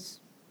I says,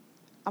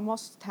 I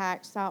must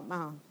text that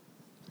man.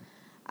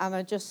 And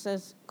I just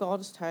says, God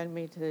is telling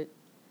me to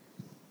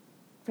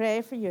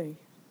pray for you.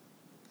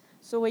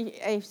 So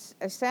I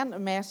sent a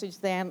message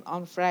then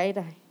on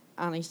Friday,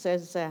 and he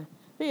says,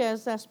 who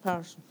is this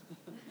person?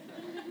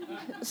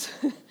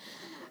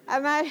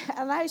 and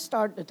I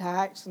started to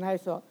text, and I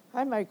thought, how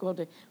am I going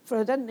to, for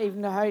I didn't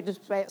even know how to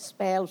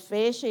spell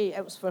fasci.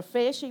 It was for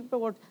fasci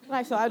board. And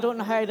I thought, I don't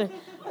know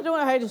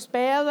how to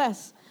spell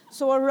this.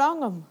 So I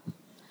rang him.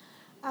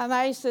 And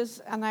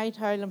I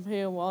told him who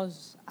it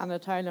was, and I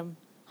told him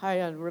how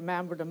I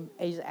remembered him,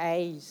 his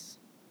eyes.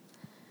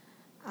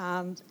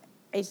 And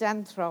he's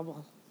in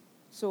trouble.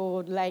 So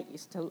I'd like you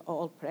to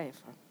all pray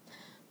for him.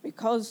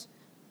 Because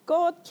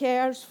God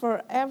cares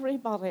for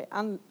everybody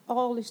and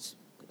all his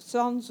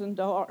sons and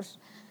daughters.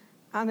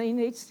 And he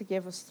needs to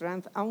give us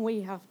strength, and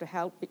we have to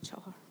help each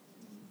other.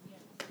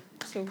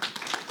 So,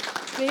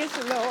 praise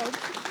the Lord.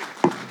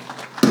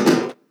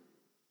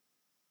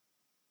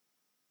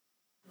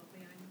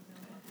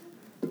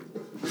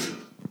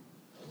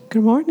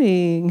 Good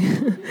morning.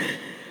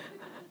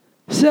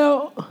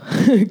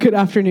 Good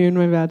afternoon,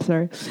 my bad,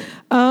 sorry.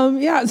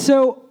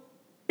 So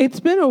it's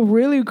been a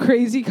really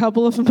crazy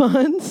couple of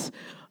months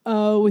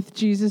with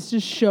Jesus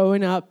just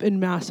showing up in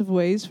massive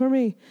ways for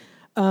me.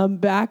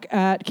 Back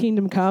at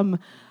Kingdom Come,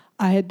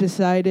 I had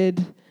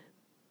decided,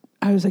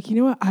 I was like, you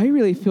know what, I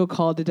really feel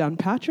called to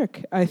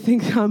Downpatrick. I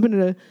think I'm going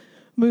to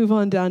move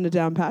on down to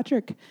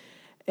Downpatrick.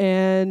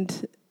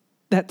 And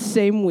that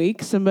same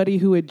week, somebody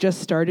who had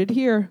just started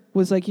here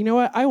was like, you know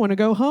what, I want to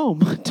go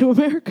home to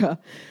America.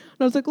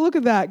 And I was like, look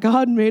at that.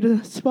 God made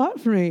a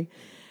spot for me.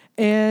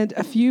 And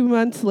a few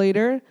months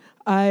later,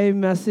 I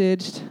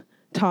messaged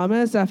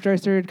Thomas after I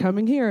started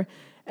coming here.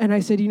 And I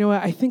said, you know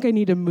what, I think I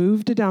need to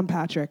move to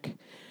Downpatrick.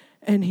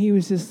 And he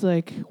was just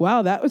like,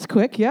 wow, that was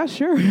quick. Yeah,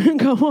 sure.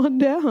 Come on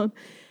down.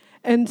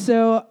 And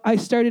so I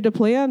started to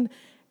plan.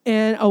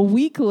 And a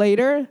week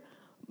later,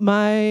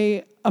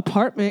 my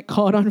apartment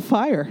caught on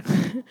fire.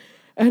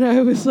 And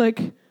I was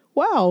like,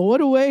 wow,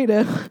 what a way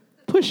to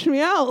push me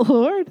out,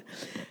 Lord.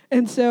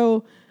 And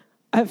so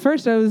at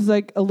first I was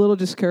like a little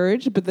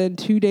discouraged, but then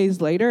 2 days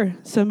later,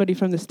 somebody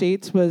from the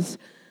States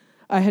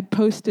I had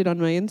posted on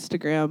my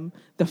Instagram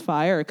the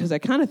fire because I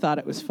kind of thought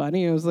it was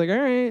funny. I was like, all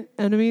right,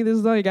 enemy, this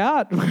is all I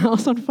got, my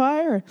house on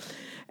fire.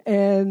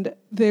 And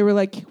they were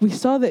like, we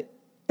saw that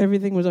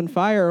everything was on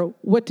fire.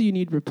 What do you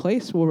need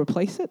replaced? We'll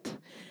replace it.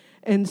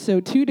 And so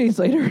 2 days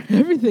later,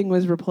 everything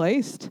was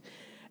replaced.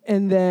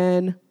 And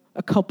then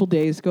a couple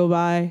days go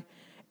by,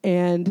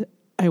 and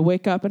I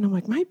wake up, and I'm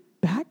like, my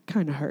back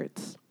kind of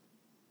hurts.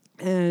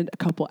 And a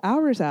couple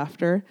hours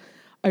after,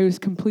 I was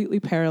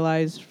completely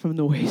paralyzed from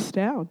the waist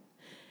down.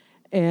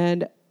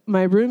 And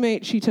my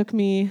roommate, she took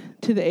me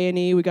to the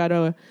A&E. We got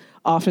a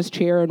office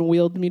chair and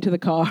wheeled me to the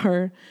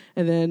car.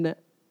 And then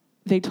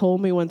they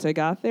told me once I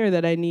got there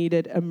that I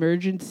needed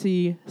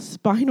emergency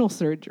spinal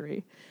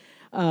surgery.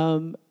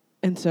 And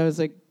so I was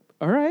like,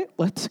 all right,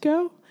 let's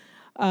go.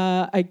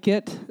 I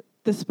get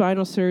the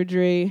spinal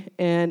surgery,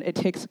 and it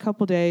takes a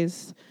couple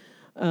days.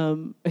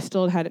 I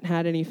still hadn't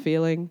had any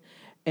feeling.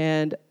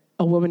 And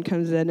a woman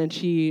comes in, and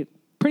she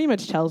pretty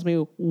much tells me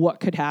what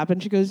could happen.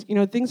 She goes, you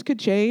know, things could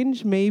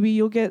change. Maybe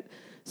you'll get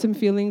some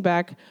feeling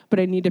back, but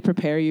I need to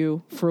prepare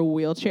you for a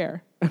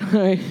wheelchair.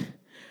 And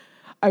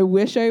I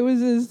wish I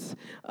was as,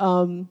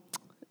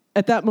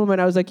 at that moment,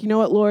 I was like, you know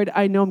what, Lord,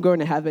 I know I'm going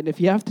to heaven. If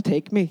you have to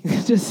take me,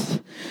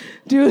 just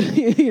do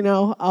it,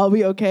 I'll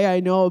be okay. I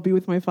know I'll be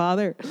with my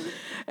Father.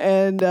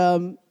 And,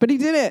 but he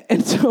didn't.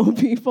 And so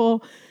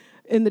people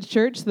in the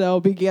church, though,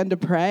 began to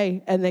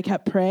pray, and they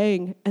kept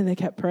praying, and they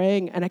kept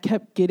praying, and I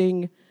kept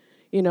getting,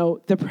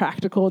 the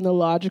practical and the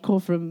logical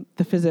from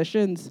the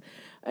physicians,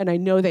 and I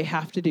know they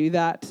have to do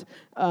that.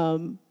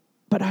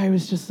 But I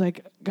was just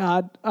like,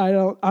 God,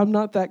 I'm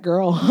not that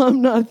girl.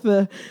 I'm not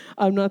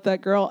that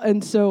girl.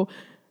 And so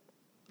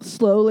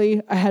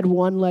slowly I had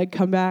one leg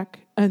come back,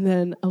 and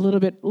then a little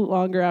bit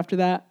longer after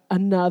that,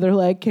 another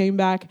leg came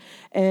back,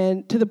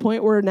 and to the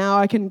point where now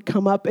I can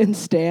come up and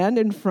stand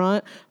in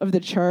front of the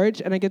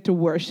church, and I get to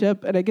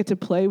worship, and I get to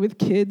play with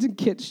kids in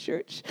kids'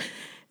 church.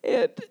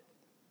 And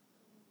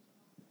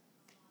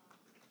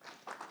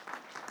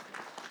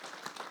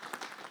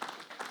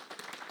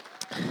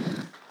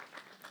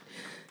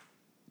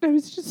I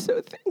was just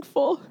so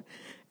thankful.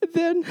 And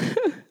then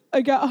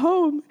I got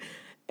home,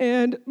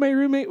 and my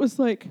roommate was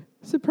like,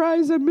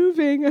 surprise, I'm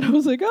moving. And I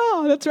was like,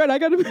 oh, that's right, I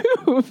got to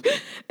move.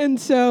 And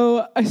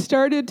so I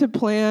started to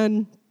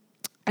plan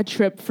a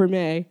trip for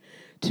May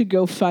to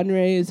go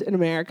fundraise in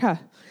America.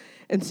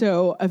 And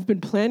so I've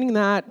been planning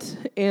that,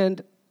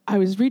 and I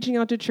was reaching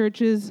out to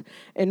churches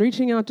and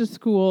reaching out to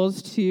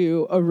schools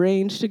to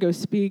arrange to go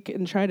speak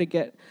and try to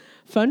get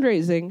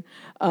fundraising.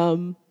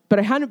 But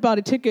I hadn't bought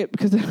a ticket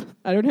because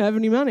I don't have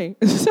any money.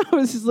 So I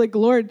was just like,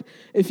 Lord,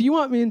 if you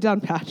want me in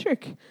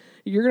Downpatrick,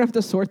 you're going to have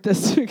to sort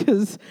this,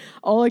 because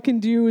all I can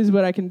do is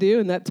what I can do,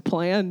 and that's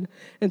plan.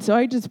 And so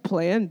I just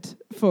planned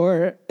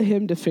for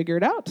him to figure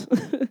it out.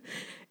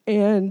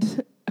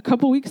 And a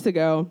couple weeks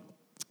ago,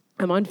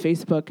 I'm on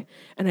Facebook,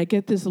 and I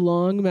get this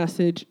long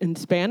message in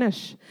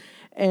Spanish.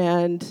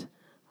 And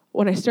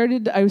when I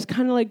started, I was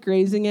kind of like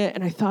grazing it,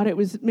 and I thought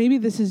maybe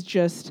this is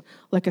just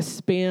like a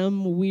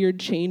spam weird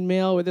chain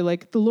mail where they're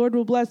like, the Lord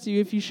will bless you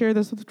if you share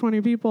this with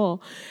 20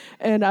 people.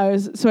 And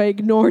so I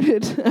ignored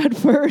it at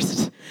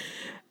first.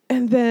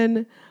 And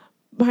then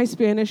my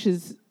Spanish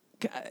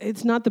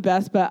it's not the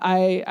best, but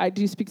I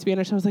do speak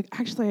Spanish. I was like,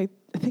 actually,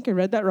 I think I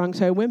read that wrong.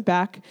 So I went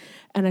back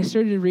and I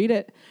started to read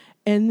it.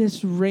 And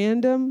this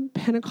random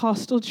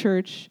Pentecostal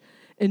church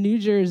in New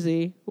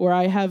Jersey, where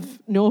I have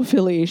no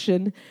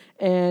affiliation,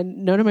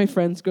 and none of my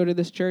friends go to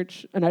this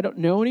church, and I don't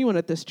know anyone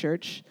at this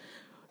church,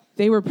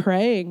 they were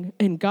praying,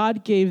 and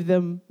God gave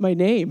them my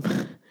name.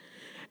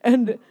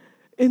 And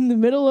in the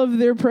middle of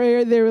their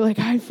prayer, they were like,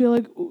 I feel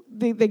like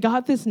they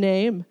got this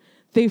name.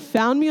 They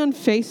found me on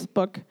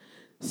Facebook,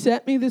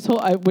 sent me this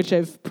which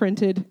I've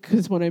printed,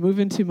 because when I move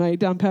into my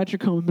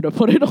Downpatrick home, I'm going to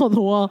put it on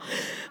the wall.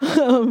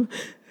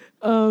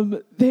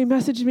 They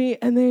messaged me,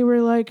 and they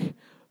were like,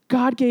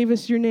 God gave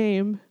us your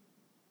name,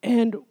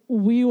 and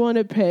we want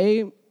to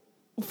pay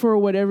for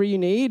whatever you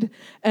need.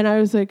 And I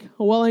was like,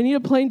 well, I need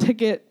a plane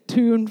ticket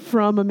to and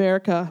from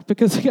America,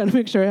 because I got to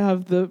make sure I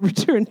have the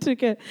return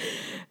ticket.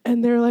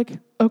 And they're like,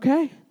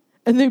 okay.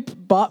 And they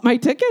bought my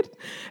ticket.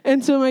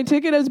 And so my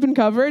ticket has been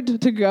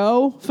covered to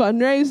go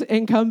fundraise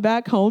and come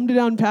back home to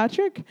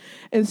Downpatrick.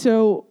 And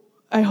so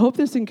I hope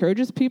this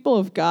encourages people,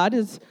 if God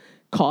has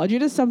called you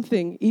to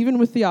something, even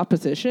with the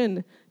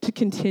opposition, to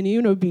continue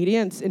in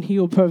obedience, and he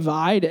will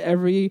provide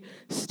every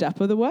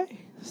step of the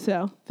way.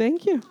 So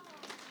thank you.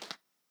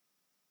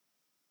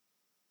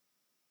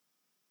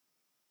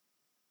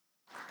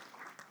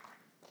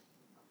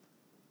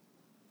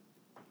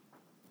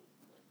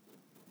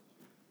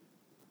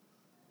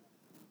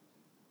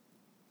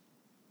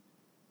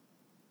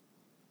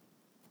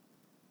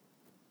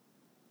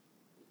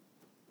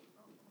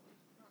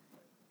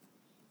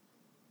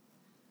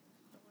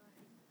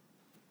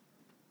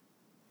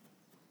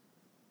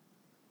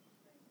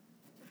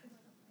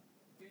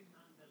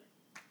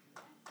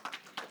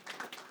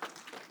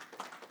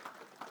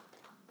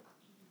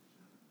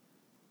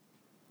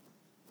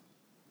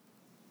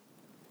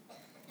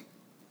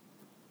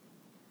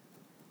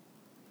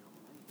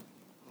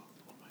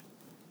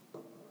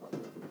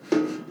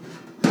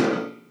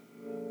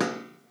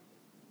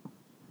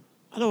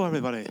 Hello,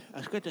 everybody.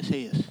 It's good to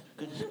see you.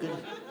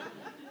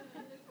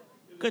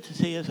 Good to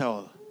see you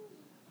all.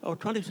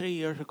 23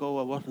 years ago,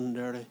 I wasn't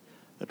there.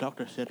 The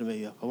doctor said to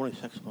me, I've only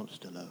 6 months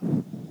to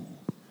live.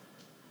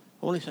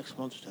 Only 6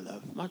 months to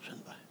live.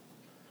 Imagine that.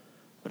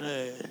 But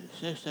it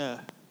says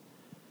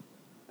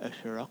if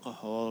your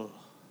alcohol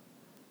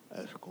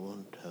is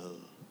going to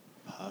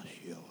pass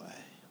you away,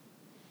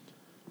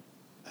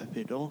 if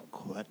you don't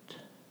quit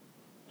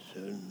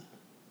soon,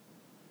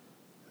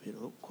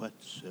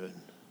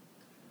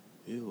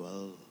 you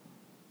will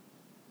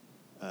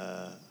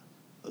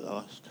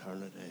lost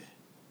eternity.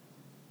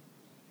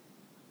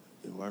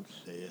 You weren't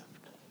saved.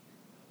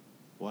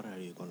 What are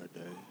you going to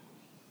do?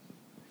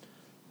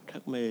 It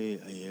took me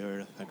a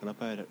year thinking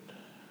about it.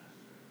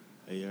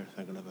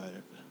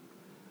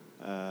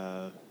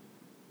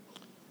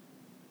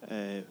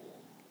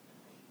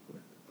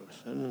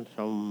 Was in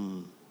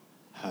some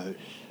house.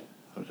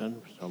 I was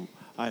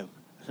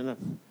in a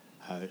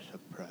house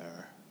of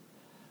prayer,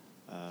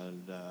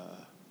 and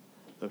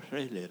the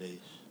three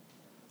ladies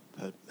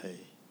put me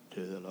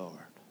to the Lord.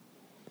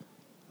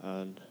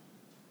 And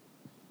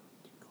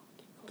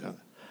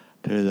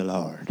to the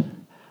Lord.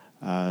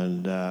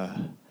 And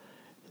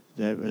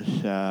there was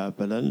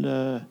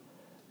Belinda,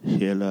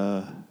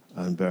 Sheila,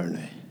 and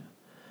Bernie.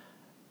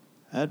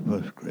 That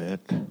was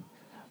great.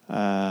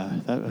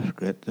 That was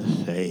great to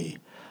see.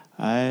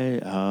 I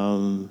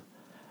am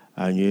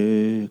a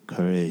new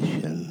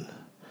creation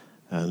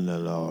in the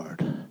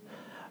Lord.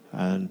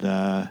 And,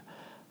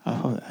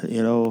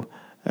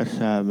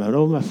 it's, I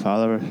know my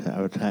father,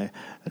 at the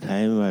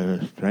time I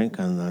was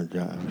drinking, and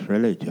I was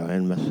really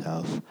enjoying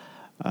myself.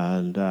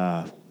 And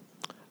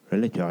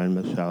really enjoying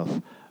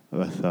myself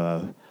with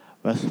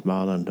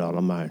man and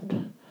Dolomite.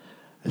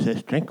 I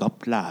says, drink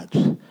up,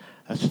 lads.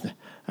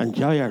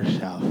 Enjoy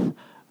yourself.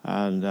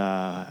 And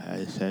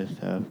I says,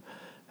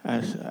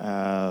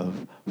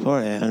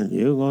 for Ian,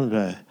 you're going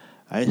to,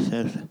 I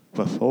says,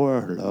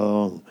 before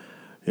long,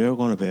 you're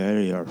going to be out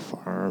of your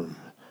farm.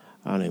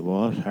 And he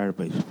was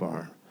Harvey's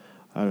farm.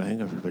 I think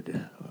it was about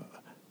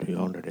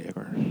 200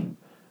 acres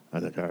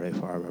on a dairy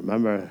farm. I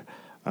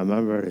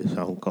remember his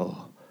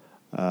uncle,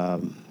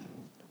 and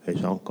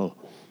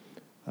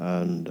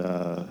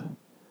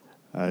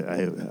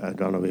I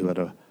done a wee bit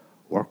of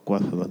work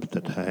with him at the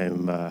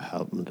time,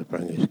 helping to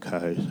bring his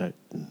cows out,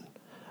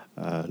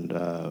 and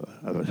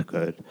it was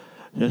good.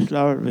 Just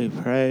Lord, we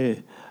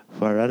pray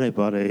for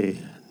anybody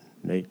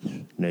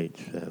needs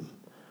him.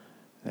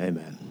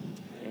 Amen.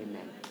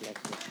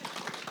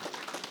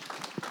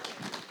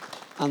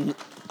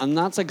 And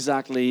that's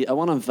exactly. I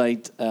want to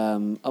invite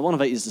you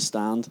to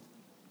stand,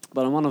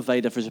 but I want to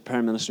invite if there's a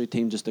prayer ministry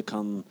team just to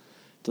come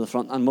to the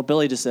front. And what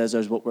Billy just says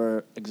is what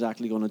we're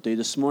exactly going to do.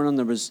 This morning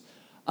there was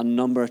a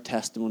number of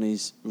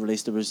testimonies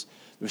released. There was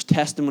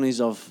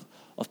testimonies of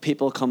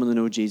people coming to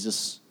know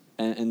Jesus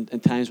in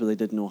times where they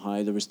didn't know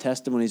how. There was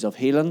testimonies of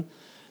healing.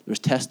 There was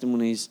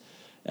testimonies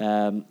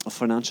of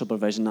financial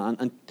provision.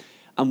 And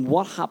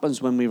what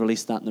happens when we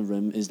release that in the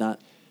room is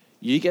that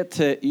you get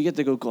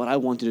to go, God, I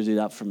want you to do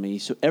that for me.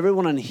 So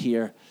everyone in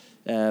here,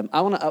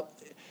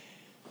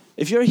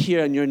 if you're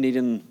here and you're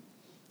needing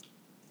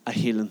a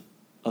healing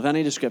of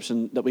any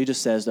description that we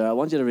just says there, I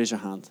want you to raise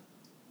your hand.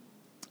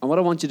 And what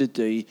I want you to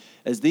do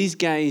is these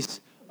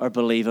guys are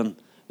believing.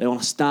 They want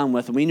to stand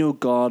with, and we know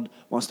God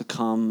wants to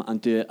come and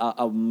do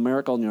a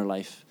miracle in your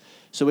life.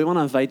 So we want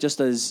to invite, just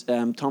as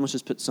Thomas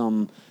just put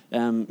some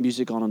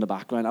music on in the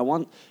background, I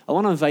want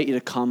to invite you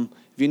to come.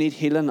 If you need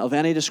healing of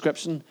any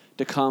description,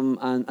 to come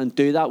and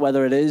do that,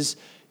 whether it is,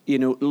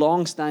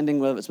 long-standing,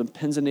 whether it's been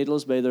pins and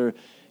needles, whether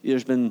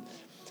there's been,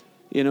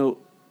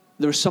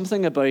 there's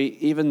something about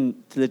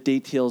even to the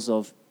details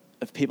of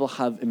if people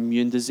have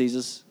immune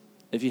diseases,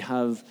 if you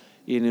have,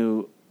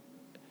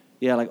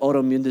 like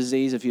autoimmune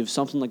disease, if you have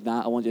something like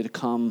that, I want you to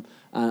come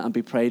and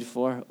be prayed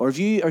for. Or if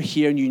you are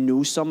here and you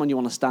know someone, you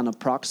want to stand in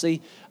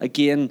proxy,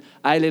 again,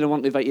 Eileen, I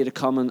want to invite you to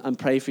come and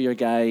pray for your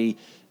guy.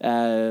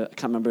 I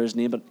can't remember his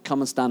name, but come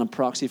and stand in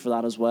proxy for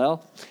that as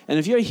well. And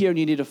if you're here and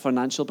you need a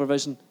financial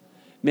provision,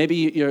 maybe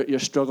you're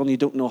struggling, you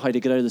don't know how to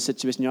get out of the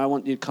situation, I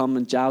want you to come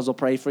and Jazz will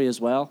pray for you as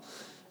well.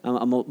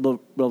 And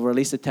we'll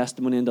release a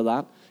testimony into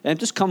that. And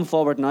just come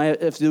forward now.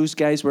 If those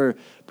guys were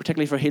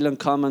particularly for healing,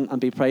 come and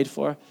be prayed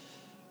for.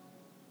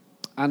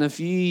 And if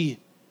you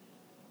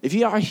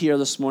are here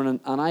this morning,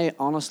 and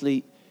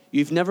honestly,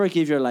 you've never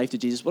gave your life to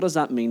Jesus, what does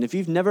that mean? If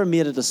you've never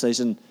made a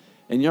decision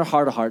in your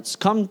heart of hearts,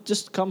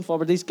 just come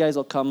forward. These guys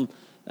will come.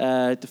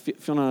 If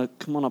you want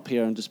to come on up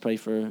here and just pray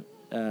for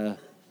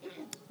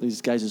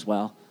these guys as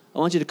well. I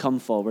want you to come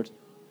forward.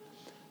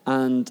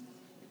 And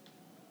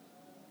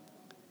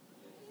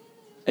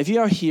if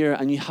you are here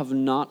and you have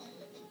not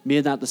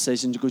made that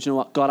decision to go, you know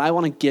what, God, I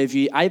want to give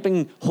you, I've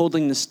been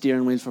holding the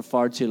steering wheel for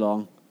far too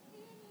long.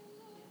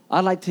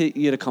 I'd like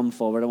you to come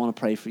forward. I want to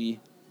pray for you.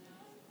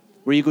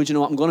 Where you go, you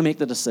know what, I'm going to make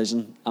the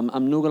decision.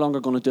 I'm no longer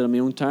going to do it on my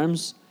own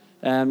terms.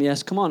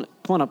 Yes, come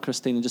on up,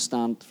 Christine, and just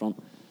stand at the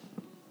front.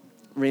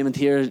 Raymond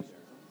here.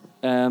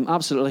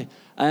 Absolutely.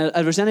 If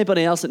there's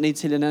anybody else that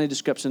needs healing, any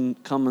description,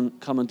 come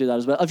and do that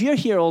as well. If you're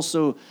here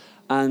also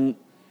and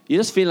you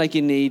just feel like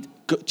you need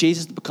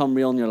Jesus to become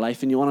real in your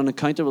life and you want an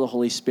encounter with the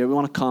Holy Spirit,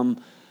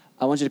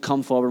 I want you to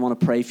come forward and want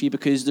to pray for you,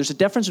 because there's a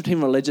difference between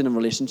religion and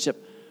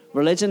relationship.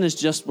 Religion is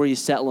just where you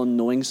settle on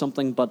knowing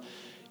something, but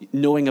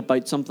knowing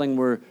about something,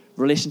 where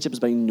relationship is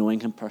about knowing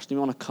Him personally.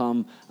 We want to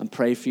come and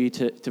pray for you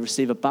to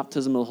receive a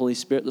baptism of the Holy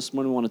Spirit this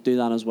morning. We want to do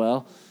that as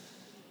well.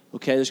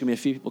 Okay, there's going to be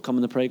a few people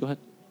coming to pray. Go ahead.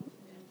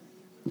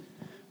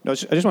 No, I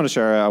just want to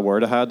share a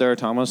word I had there.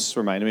 Thomas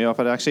reminded me of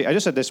it, actually. I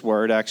just had this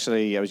word,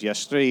 actually, it was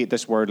yesterday,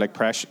 this word like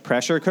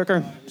pressure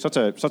cooker. Such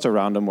a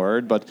random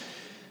word, but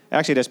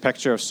actually this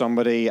picture of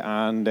somebody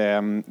and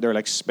they're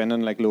like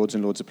spinning like loads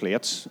and loads of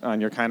plates,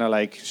 and you're kind of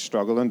like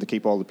struggling to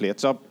keep all the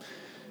plates up.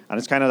 And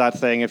it's kind of that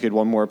thing, if you had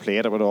one more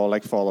plate, it would all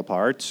like fall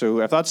apart. So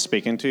if that's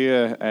speaking to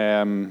you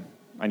and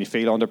you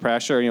feel under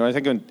pressure, I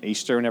think on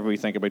Easter, whenever we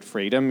think about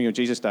freedom,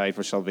 Jesus died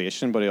for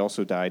salvation, but He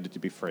also died to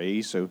be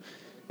free. So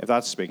if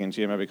that's speaking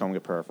to you, maybe come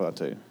get prayer for that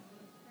too.